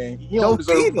that man. He don't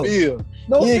deserve to feel.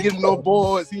 He ain't getting no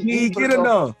boards. He ain't get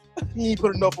enough. He ain't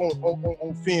put enough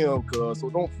on film, cuz.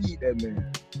 So don't feed that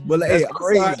man. But hey, I'm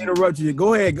sorry to interrupt you.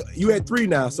 Go ahead. You at 3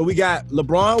 now. So we got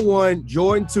LeBron 1,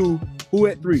 Jordan 2. Who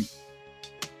at 3?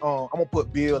 I'm gonna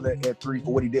put Bill at 3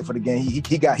 for what he did for the game.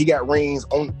 He got rings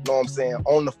on, you know what I'm saying,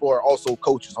 on the floor, also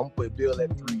coaches. I'm gonna put Bill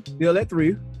at 3. Bill at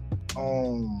 3.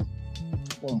 I'm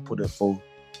gonna put it 4.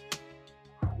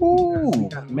 Ooh. We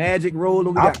got Magic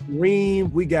rolling. We got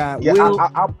Kareem. We got Will.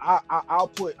 I'll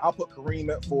put Kareem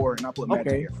at 4 and I'll put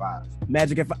Magic at 5.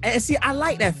 Magic at 5. And see, I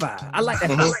like that 5. I like that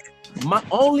 5. My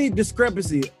only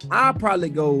discrepancy, I'll probably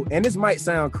go, and this might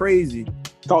sound crazy.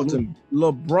 Talk to me.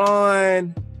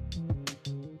 LeBron,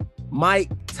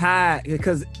 Mike tied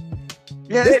because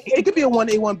it could be a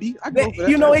 1A, 1B. I go for that.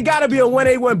 You know, it gotta be a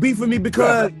 1A, 1B for me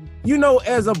because you know,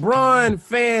 as a Bron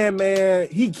fan, man,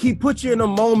 he puts you in a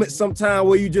moment sometime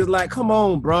where you just like, come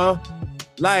on, bro.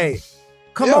 Like,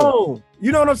 come on.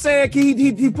 You know what I'm saying?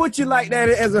 He puts you like that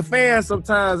as a fan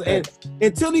sometimes. And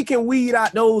until he can weed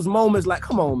out those moments, like,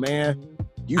 come on, man.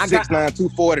 You 6'9",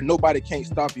 240, nobody can't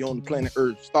stop you on the planet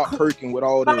Earth. Stop perking with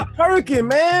all the... Stop perking,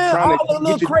 man. All the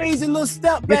little crazy little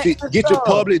step back. Get your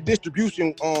public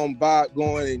distribution vibe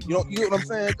going. And you know what I'm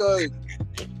saying? Cause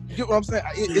you get what I'm saying?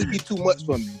 It'd be too much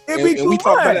for me. We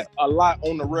talk about it a lot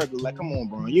on the regular. Like, come on,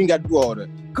 bro. You ain't got to do all that.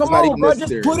 Come on, bro.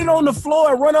 Just put it on the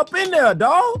floor and run up in there,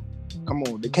 dog. Come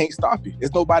on. They can't stop you.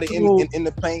 There's nobody in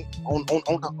the paint on you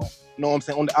know what I'm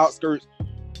saying, on the outskirts.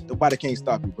 Nobody can't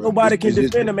stop you, bro. Nobody can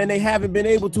defend them, and they haven't been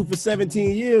able to for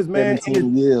 17 years, man.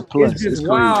 17 years plus. It's just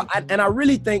wild. And I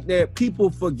really think that people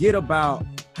forget about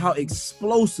how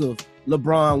explosive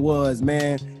LeBron was,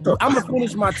 man. I'm going to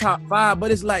finish my top 5,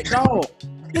 but it's like, dog,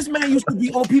 this man used to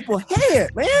be on people's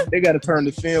head, man. They got to turn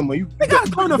the film on. They got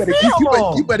to turn the film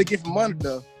on. You better get some money,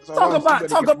 though.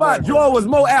 Talk about Jordan was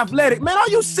more athletic. Man, are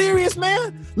you serious,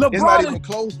 man? LeBron it's not even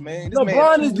close, man. This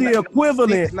LeBron is the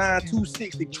equivalent. 6'9",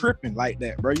 260 tripping like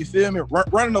that, bro. You feel me?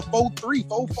 Running a 4'3",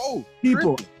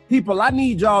 4'4". People, I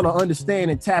need y'all to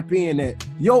understand and tap in that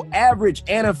your average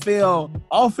NFL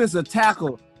offensive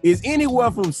tackle is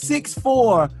anywhere from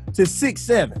 6'4" to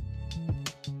 6'7".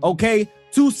 Okay?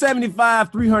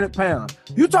 275, 300 pounds.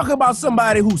 You talking about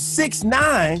somebody who's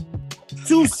 6'9",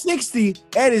 260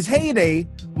 at his heyday,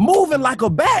 moving like a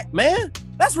bat, man.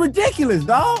 That's ridiculous,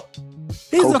 dog.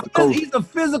 He's a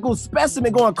physical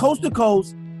specimen going coast to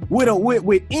coast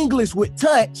with English, with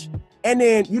touch. And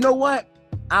then, you know what?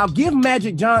 I'll give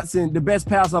Magic Johnson the best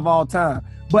pass of all time.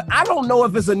 But I don't know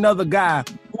if it's another guy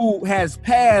who has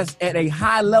passed at a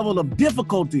high level of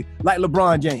difficulty like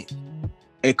LeBron James.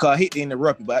 Hey, I hate to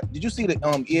interrupt you, but did you see the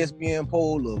ESPN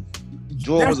poll of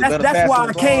Jordan was a better passer? That's why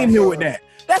I came here with that.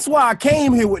 That's why I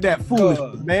came here with that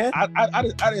foolishness, man. I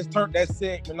just turned that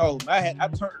segment off. I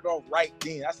turned it off right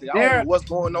then. I said, I don't know what's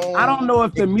going on. I don't know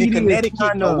if the media in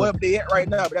Connecticut or wherever they at right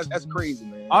now, but that's crazy,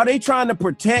 man. Are they trying to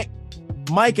protect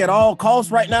Mike at all costs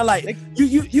right now? Like,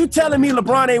 you telling me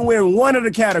LeBron ain't winning one of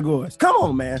the categories? Come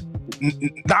on, man.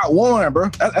 Not one, bro.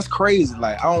 That's crazy.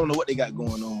 Like, I don't know what they got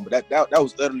going on, but that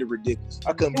was utterly ridiculous.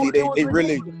 I couldn't believe they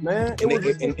really, man.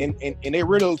 And they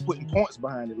really was putting points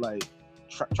behind it. Like,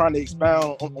 trying to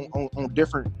expound on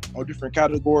different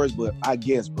categories, but I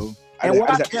guess, bro.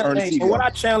 What I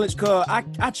challenge, cuz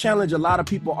I challenge a lot of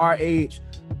people our age.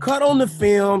 Cut on the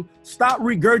film. Stop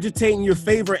regurgitating your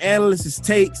favorite analyst's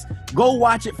takes. Go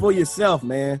watch it for yourself,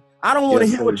 man. I don't want to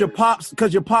hear what your pops,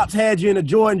 because your pops had you in a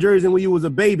Jordan jersey when you was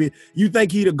a baby. You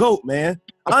think he the GOAT, man.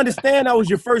 I understand that was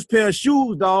your first pair of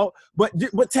shoes, dog, but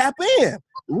tap in.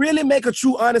 Really make a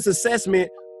true, honest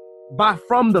assessment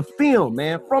from the film,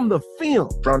 man. From the film.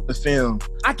 But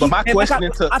my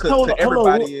question to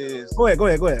everybody is... Go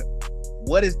ahead.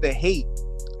 What is the hate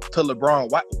to LeBron?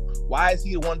 Why is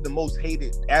he one of the most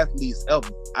hated athletes ever?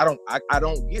 I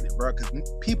don't get it, bro, because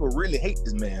people really hate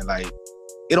this man. Like,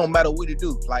 it don't matter what he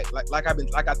do. Like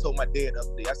I told my dad the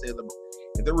other day, I said,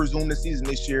 if they resume the season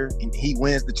this year and he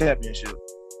wins the championship,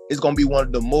 it's gonna be one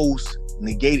of the most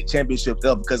negated championships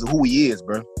ever because of who he is,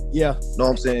 bro. Yeah. Know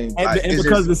what I'm saying? And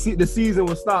because the season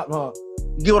was stopped, huh?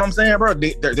 You get what I'm saying, bro?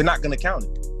 They're not gonna count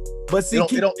it. But see, it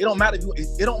don't matter.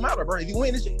 It don't matter, bro. If you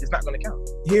win this shit, it's not gonna count.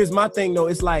 Here's my thing, though.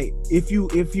 It's like if you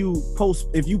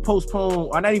postpone,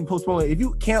 or not even postpone, if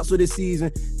you cancel this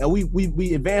season and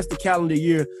we advance the calendar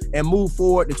year and move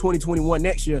forward to 2021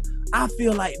 next year, I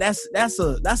feel like that's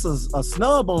a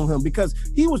snub on him because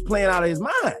he was playing out of his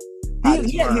mind.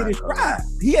 He had hit his stride.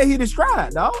 He had hit his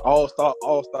stride, dog.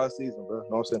 All-star season, bro. You know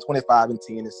what I'm saying? 25 and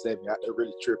 10 and 7. They're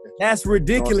really tripping. That's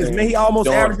ridiculous, man. He almost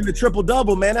averaging a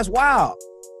triple-double, man. That's wild.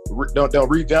 Don't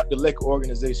revamp the Lakers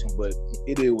organization, but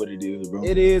it is what it is, bro.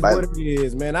 It is what it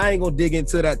is, man. I ain't gonna dig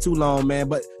into that too long, man.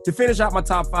 But to finish out my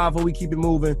top 5 before we keep it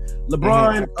moving,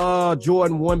 LeBron,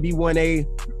 Jordan 1B,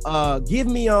 1A. Give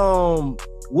me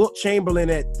Wilt Chamberlain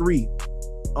at 3.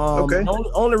 Okay.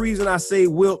 Only reason I say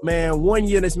Wilt, man, 1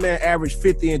 year this man averaged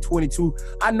 50 and 22.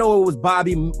 I know it was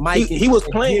Bobby, Mike. He was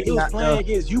playing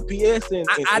against UPS and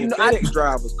FedEx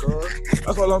drivers, cuz.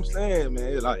 That's what I'm saying,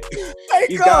 man. Like,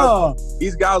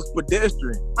 these guys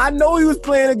pedestrian. I know he was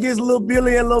playing against Lil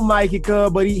Billy and Lil Mikey, cuz,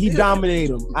 but he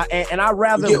dominated them. And I'd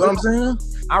rather. You get what I'm saying?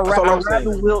 I'd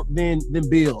rather Wilt than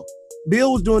Bill.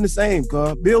 Bill was doing the same,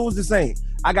 cuz. Bill was the same.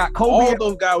 I got Kobe. All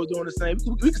those guys were doing the same.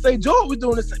 We could say Jordan was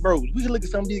doing the same, bro. We can look at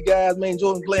some of these guys, man.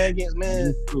 Jordan playing against,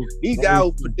 man. These guys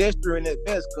were pedestrian at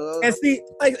best, cuz.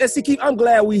 And see, Keith, I'm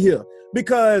glad we here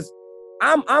because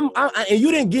I'm and you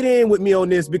didn't get in with me on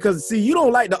this because see, you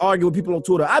don't like to argue with people on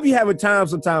Twitter. I be having time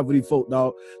sometimes for these folk,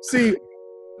 dog. See,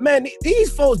 man,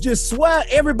 these folks just swear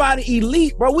everybody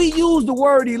elite, bro. We use the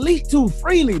word elite too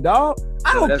freely, dog.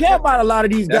 I don't care about a lot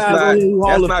of these guys.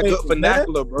 That's not good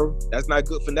vernacular, bro. That's not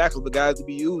good vernacular for guys to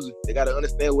be using. They got to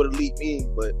understand what elite means,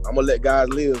 but I'm going to let guys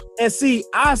live. And see,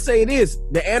 I say this,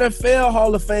 the NFL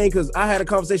Hall of Fame, because I had a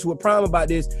conversation with Prime about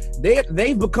this,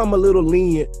 they've become a little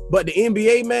lenient, but the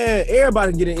NBA, man,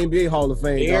 everybody can get an NBA Hall of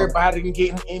Fame. Everybody can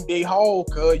get an NBA Hall,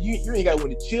 cuz you ain't got to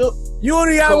win a chip. You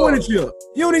only got to win a chip.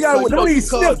 You only got to win. Don't even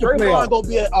sniff the playoff. Draymond going to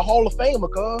be a Hall of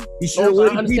Famer, cuz. He sure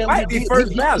will. He might be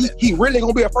first ballot. He really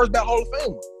going to be a first ballot Hall of Famer. You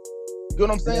know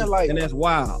what I'm saying? Like, and that's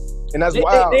wild.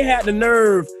 Wild. They had the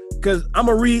nerve because I'm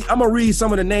gonna read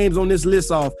some of the names on this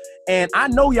list off, and I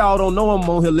know y'all don't know them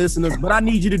on here, listeners, but I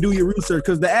need you to do your research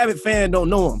because the avid fan don't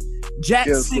know him. Jack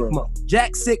Sigma,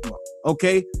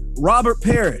 okay. Robert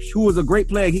Parrish, who was a great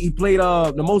player. He played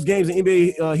the most games in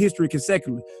NBA history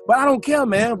consecutively. But I don't care,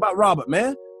 man, about Robert,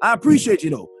 man. I appreciate you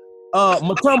though.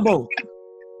 Mutombo.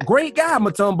 Great guy,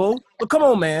 Mutombo. But come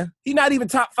on, man. He not even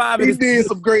top 5. He did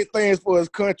some great things for his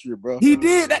country, bro. He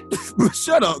did that.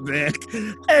 Shut up, man.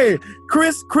 Hey,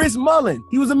 Chris Mullin.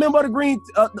 He was a member of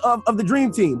the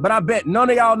Dream Team. But I bet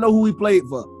none of y'all know who he played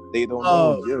for. They don't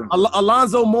know. Yeah.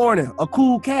 Alonzo Mourning, a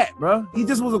cool cat, bro. He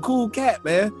just was a cool cat,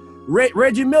 man.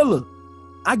 Reggie Miller.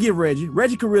 I give Reggie.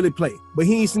 Reggie could really play, but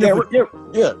he ain't sniff a chip.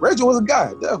 Yeah, Reggie was a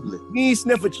guy, definitely. He ain't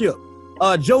sniff a chip.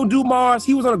 Joe Dumars,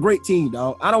 he was on a great team,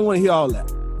 dog. I don't want to hear all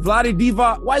that. Vlade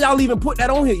Divac, why y'all even put that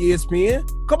on here, ESPN?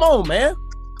 Come on, man.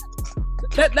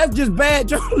 That's just bad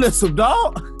journalism,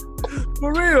 dog.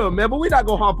 For real, man. But we're not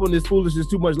going to hop on this foolishness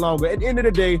too much longer. At the end of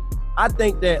the day, I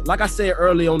think that, like I said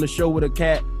earlier on the show with a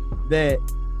cat, that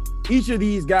each of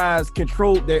these guys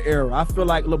controlled their era. I feel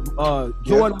like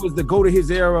Jordan was the GOAT of his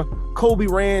era. Kobe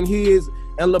ran his.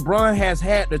 And LeBron has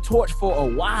had the torch for a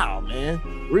while, man.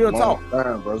 Real talk.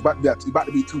 Time, bro. It's about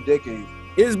to be 2 decades.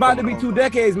 It's about to be 2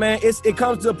 decades, man. It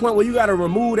comes to a point where you got to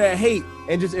remove that hate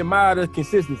and just admire the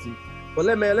consistency. But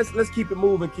let's keep it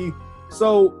moving, Keith.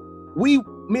 So me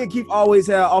and Keith always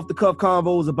have off the cuff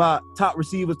convos about top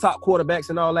receivers, top quarterbacks,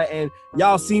 and all that. And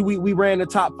y'all see we ran the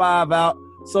top 5 out.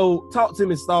 So talk to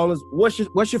me, Stallings. What's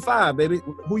your 5, baby?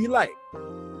 Who you like?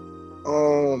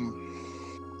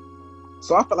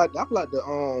 So I feel like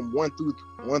the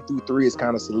 1 through 3 is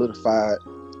kind of solidified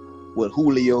with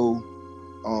Julio,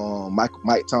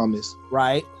 Mike Thomas,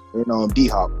 right, and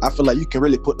D-Hop. I feel like you can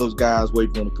really put those guys where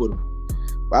you want to put them.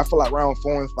 But I feel like round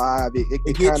 4 and 5, it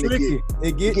get kind of tricky.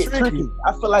 It get tricky.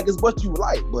 I feel like it's what you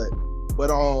like, but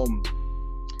bro.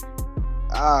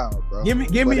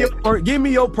 Give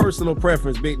me your personal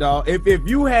preference, big dog. If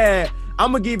you had,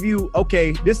 I'm gonna give you.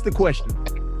 Okay, this is the question.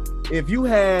 If you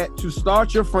had to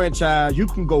start your franchise, you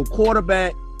can go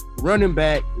quarterback, running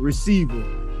back, receiver.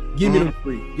 Give me them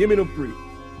three. Give me them three.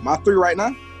 My 3 right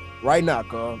now. Right now,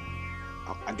 Carl.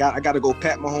 I got to go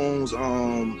Pat Mahomes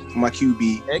for my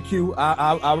QB. That Q,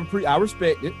 I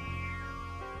respect it.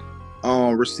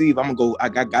 Receive, I'm gonna go. I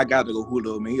got to go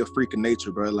Julio, man. He a freak of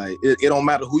nature, bro. Like it don't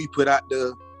matter who you put out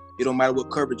there. It don't matter what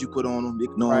coverage you put on him.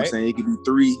 You know what I'm saying? It could be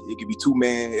 3, it could be 2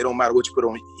 man. It don't matter what you put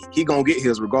on. He gonna get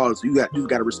his regardless. So you got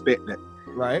to respect that.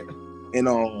 Right. And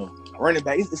running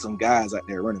back, it's some guys out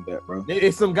there running back, bro.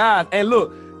 It's some guys. And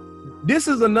look, this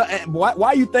is another.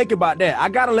 Why you think about that? I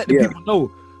gotta let the people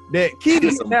know that Keith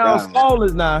getting down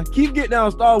Stallers now. Keith getting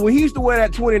down Stallers. When he used to wear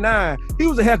that 29, he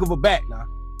was a heck of a back now.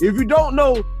 If you don't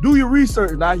know, do your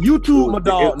research now. YouTube my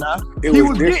dog now. He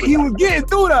was getting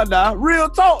through that now. Real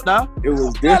talk now. It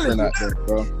was different out there,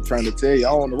 bro. I'm trying to tell you,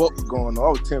 I don't know what was going on. I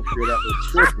was temperature out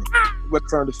there tripping. But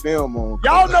turn the film on.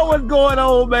 Y'all know what's going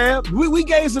on, man. We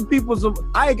gave some people some.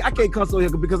 I can't cuss on here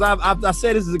because I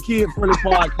said this is a kid-friendly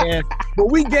podcast,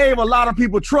 but we gave a lot of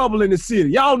people trouble in the city.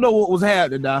 Y'all know what was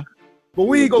happening now. But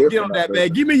we ain't gonna get on that, man.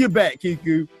 Give me your back,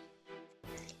 Kiku.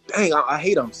 Dang, I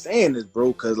hate I'm saying this,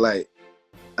 bro, because like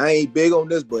I ain't big on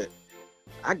this, but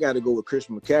I gotta go with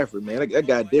Christian McCaffrey, man. That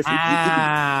guy different.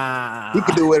 He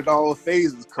can do it in all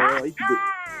phases, Carl.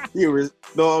 You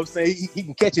know what I'm saying? He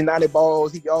can catch you 90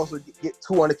 balls. He can also get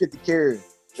 250 carries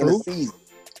in a season.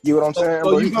 You know what I'm saying?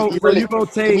 So he's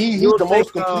the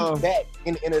most complete back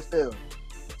in the NFL.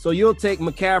 So you'll take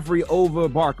McCaffrey over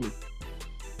Barkley?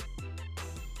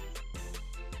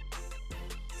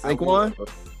 Saquon?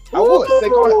 I would.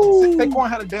 Saquon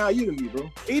had a down year to me, bro.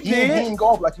 He didn't go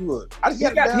off like he would.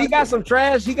 He got some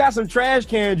trash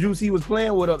can juice he was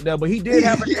playing with up there, but he did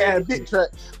have a big trash.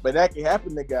 But that can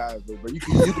happen to guys, though, bro. You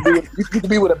can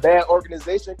be with a bad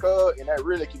organization, cuz, and that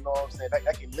really can, you know what I'm saying,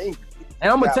 that can linger.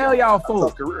 And I'm gonna tell y'all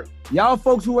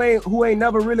folks who ain't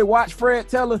never really watched Fred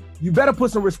Taylor, you better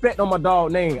put some respect on my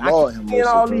dog name. I keep seeing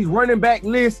all these running back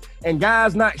lists and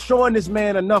guys not showing this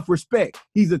man enough respect.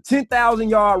 He's a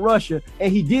 10,000-yard rusher,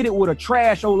 and he did it with a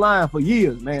trash O-line for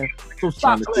years, man. So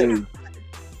stop playing.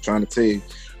 Trying to tell you.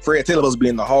 Fred Taylor was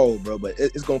being in the hole, bro, but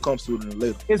it's gonna come sooner than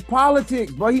later. It's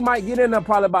politics, bro. He might get in there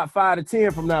probably about 5 to 10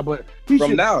 from now, but he he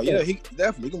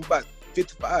definitely gonna be about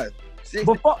 55.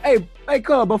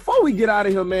 Before we get out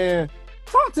of here, man,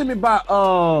 talk to me about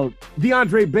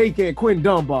DeAndre Baker and Quentin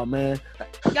Dunbar, man.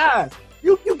 Guys,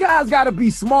 you guys gotta be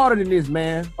smarter than this,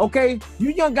 man. Okay, you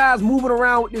young guys moving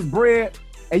around with this bread,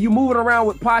 and you moving around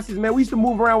with posses, man. We used to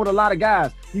move around with a lot of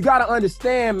guys. You gotta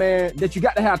understand, man, that you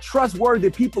got to have trustworthy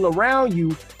people around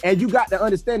you, and you got to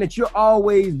understand that you're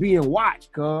always being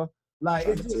watched, cuz. Like,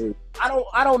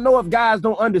 I don't know if guys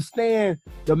don't understand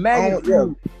the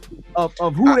magnitude of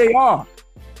who they are.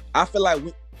 I feel like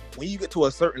when you get to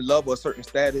a certain level, a certain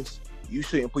status, you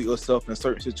shouldn't put yourself in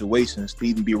certain situations to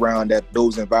even be around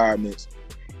those environments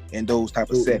and those type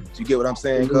of settings. You get what I'm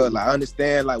saying? Cause like, I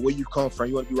understand like where you come from.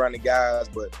 You want to be around the guys,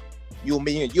 but you're a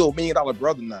 $1 million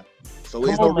brother now. So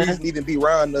there's no reason to even be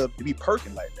around to be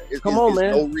perking like that.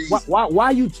 Man. No reason.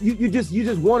 Why you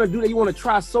just want to do that? You want to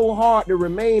try so hard to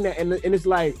remain that, and it's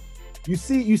like you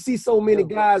see so many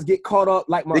guys get caught up.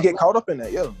 Like they get caught up in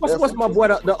that. Yeah. What's my boy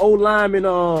the old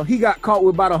lineman? He got caught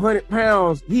with about 100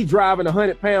 pounds. He driving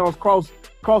 100 pounds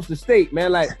across the state,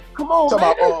 man. Like, come on,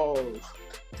 man.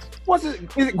 What's it?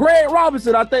 Is it Greg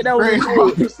Robinson? I think that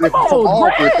was his name. Come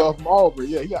on, Greg. From Auburn.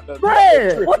 Yeah, he got that.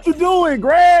 Greg, what you doing,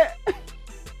 Greg?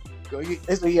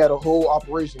 He had a whole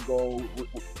operation going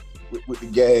with the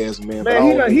gas, man.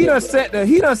 He done set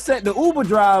the Uber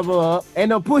driver up and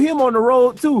then put him on the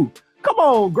road too. Come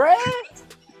on, Greg.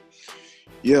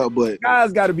 Yeah, but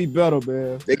guys got to be better,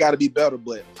 man. They got to be better,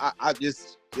 but I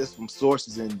just from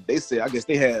sources, and they said I guess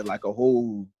they had like a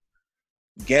whole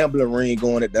gambling ring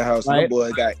going at the house. Right. My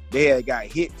boy got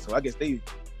hit, so I guess they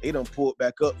done pulled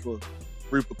back up for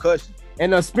repercussions.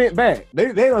 And done spent back.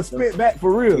 They done spent back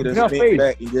for real. He done spent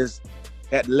back. He just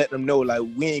had to let them know, like,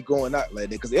 we ain't going out like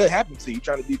that. Because it'll happen to you.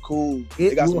 Trying to be cool.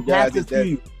 They got some guys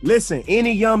that. Listen,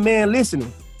 any young man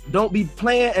listening, don't be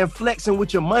playing and flexing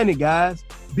with your money, guys.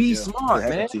 Be smart,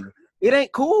 man. It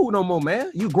ain't cool no more,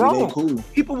 man. You grown. It ain't cool.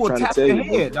 People will tap your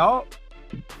head, dog.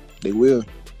 They will.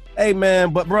 Hey,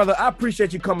 man, but brother, I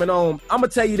appreciate you coming on. I'm going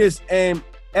to tell you this, and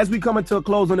as we come into a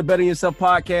close on the Better Yourself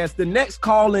podcast, the next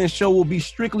call-in show will be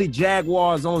strictly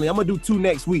Jaguars only. I'm going to do 2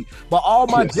 next week. But all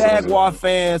my Jaguar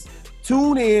fans,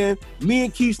 tune in. Me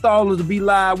and Keith Stallings will be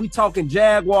live. We talking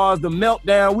Jaguars, the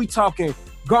meltdown. We talking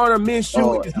Gardner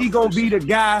Minshew. Is he going to be the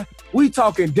guy? We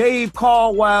talking Dave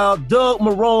Caldwell, Doug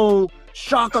Marrone,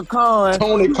 Shaka Khan.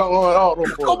 Tony Khan.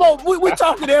 Come on, we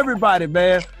talking to everybody,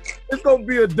 man. It's going to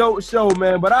be a dope show,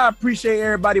 man. But I appreciate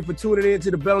everybody for tuning in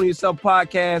to the Bet on Yourself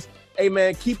podcast. Hey,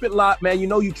 man, keep it locked, man. You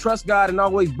know you trust God and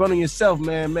always bet on yourself,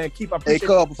 man. Keep up. Hey,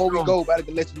 Cub, before we go, I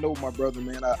gotta let you know, my brother,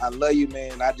 man. I love you,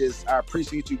 man. I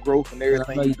appreciate your growth and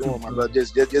everything you're doing, my brother.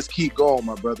 Just keep going,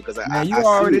 my brother, because you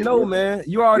already know, man.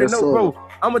 You already know, bro.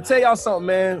 I'm gonna tell y'all something,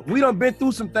 man. We done been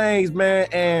through some things, man,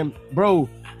 and bro,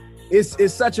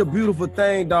 it's such a beautiful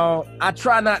thing, dog. I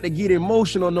try not to get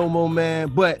emotional no more, man,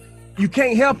 but you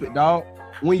can't help it, dog.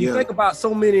 When you think about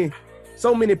so many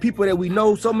people that we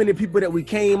know, so many people that we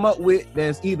came up with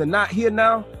that's either not here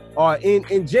now or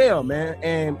in jail, man.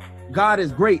 And God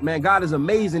is great, man. God is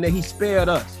amazing that he spared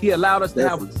us. He allowed us to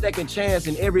have a second chance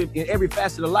in every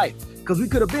facet of life, because we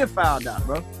could have been found out,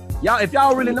 bro. Y'all, if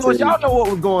y'all really know us, y'all know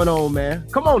what was going on, man.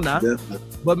 Come on now.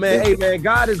 But man, hey man,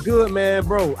 God is good, man,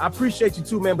 bro. I appreciate you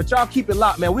too, man. But y'all keep it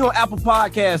locked, man. We on Apple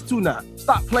Podcasts too now.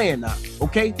 Stop playing now,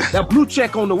 okay? That blue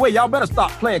check on the way. Y'all better stop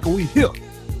playing, because we here.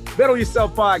 Bet on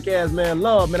Yourself podcast, man.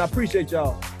 Love, man. I appreciate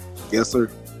y'all. Yes,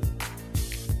 sir.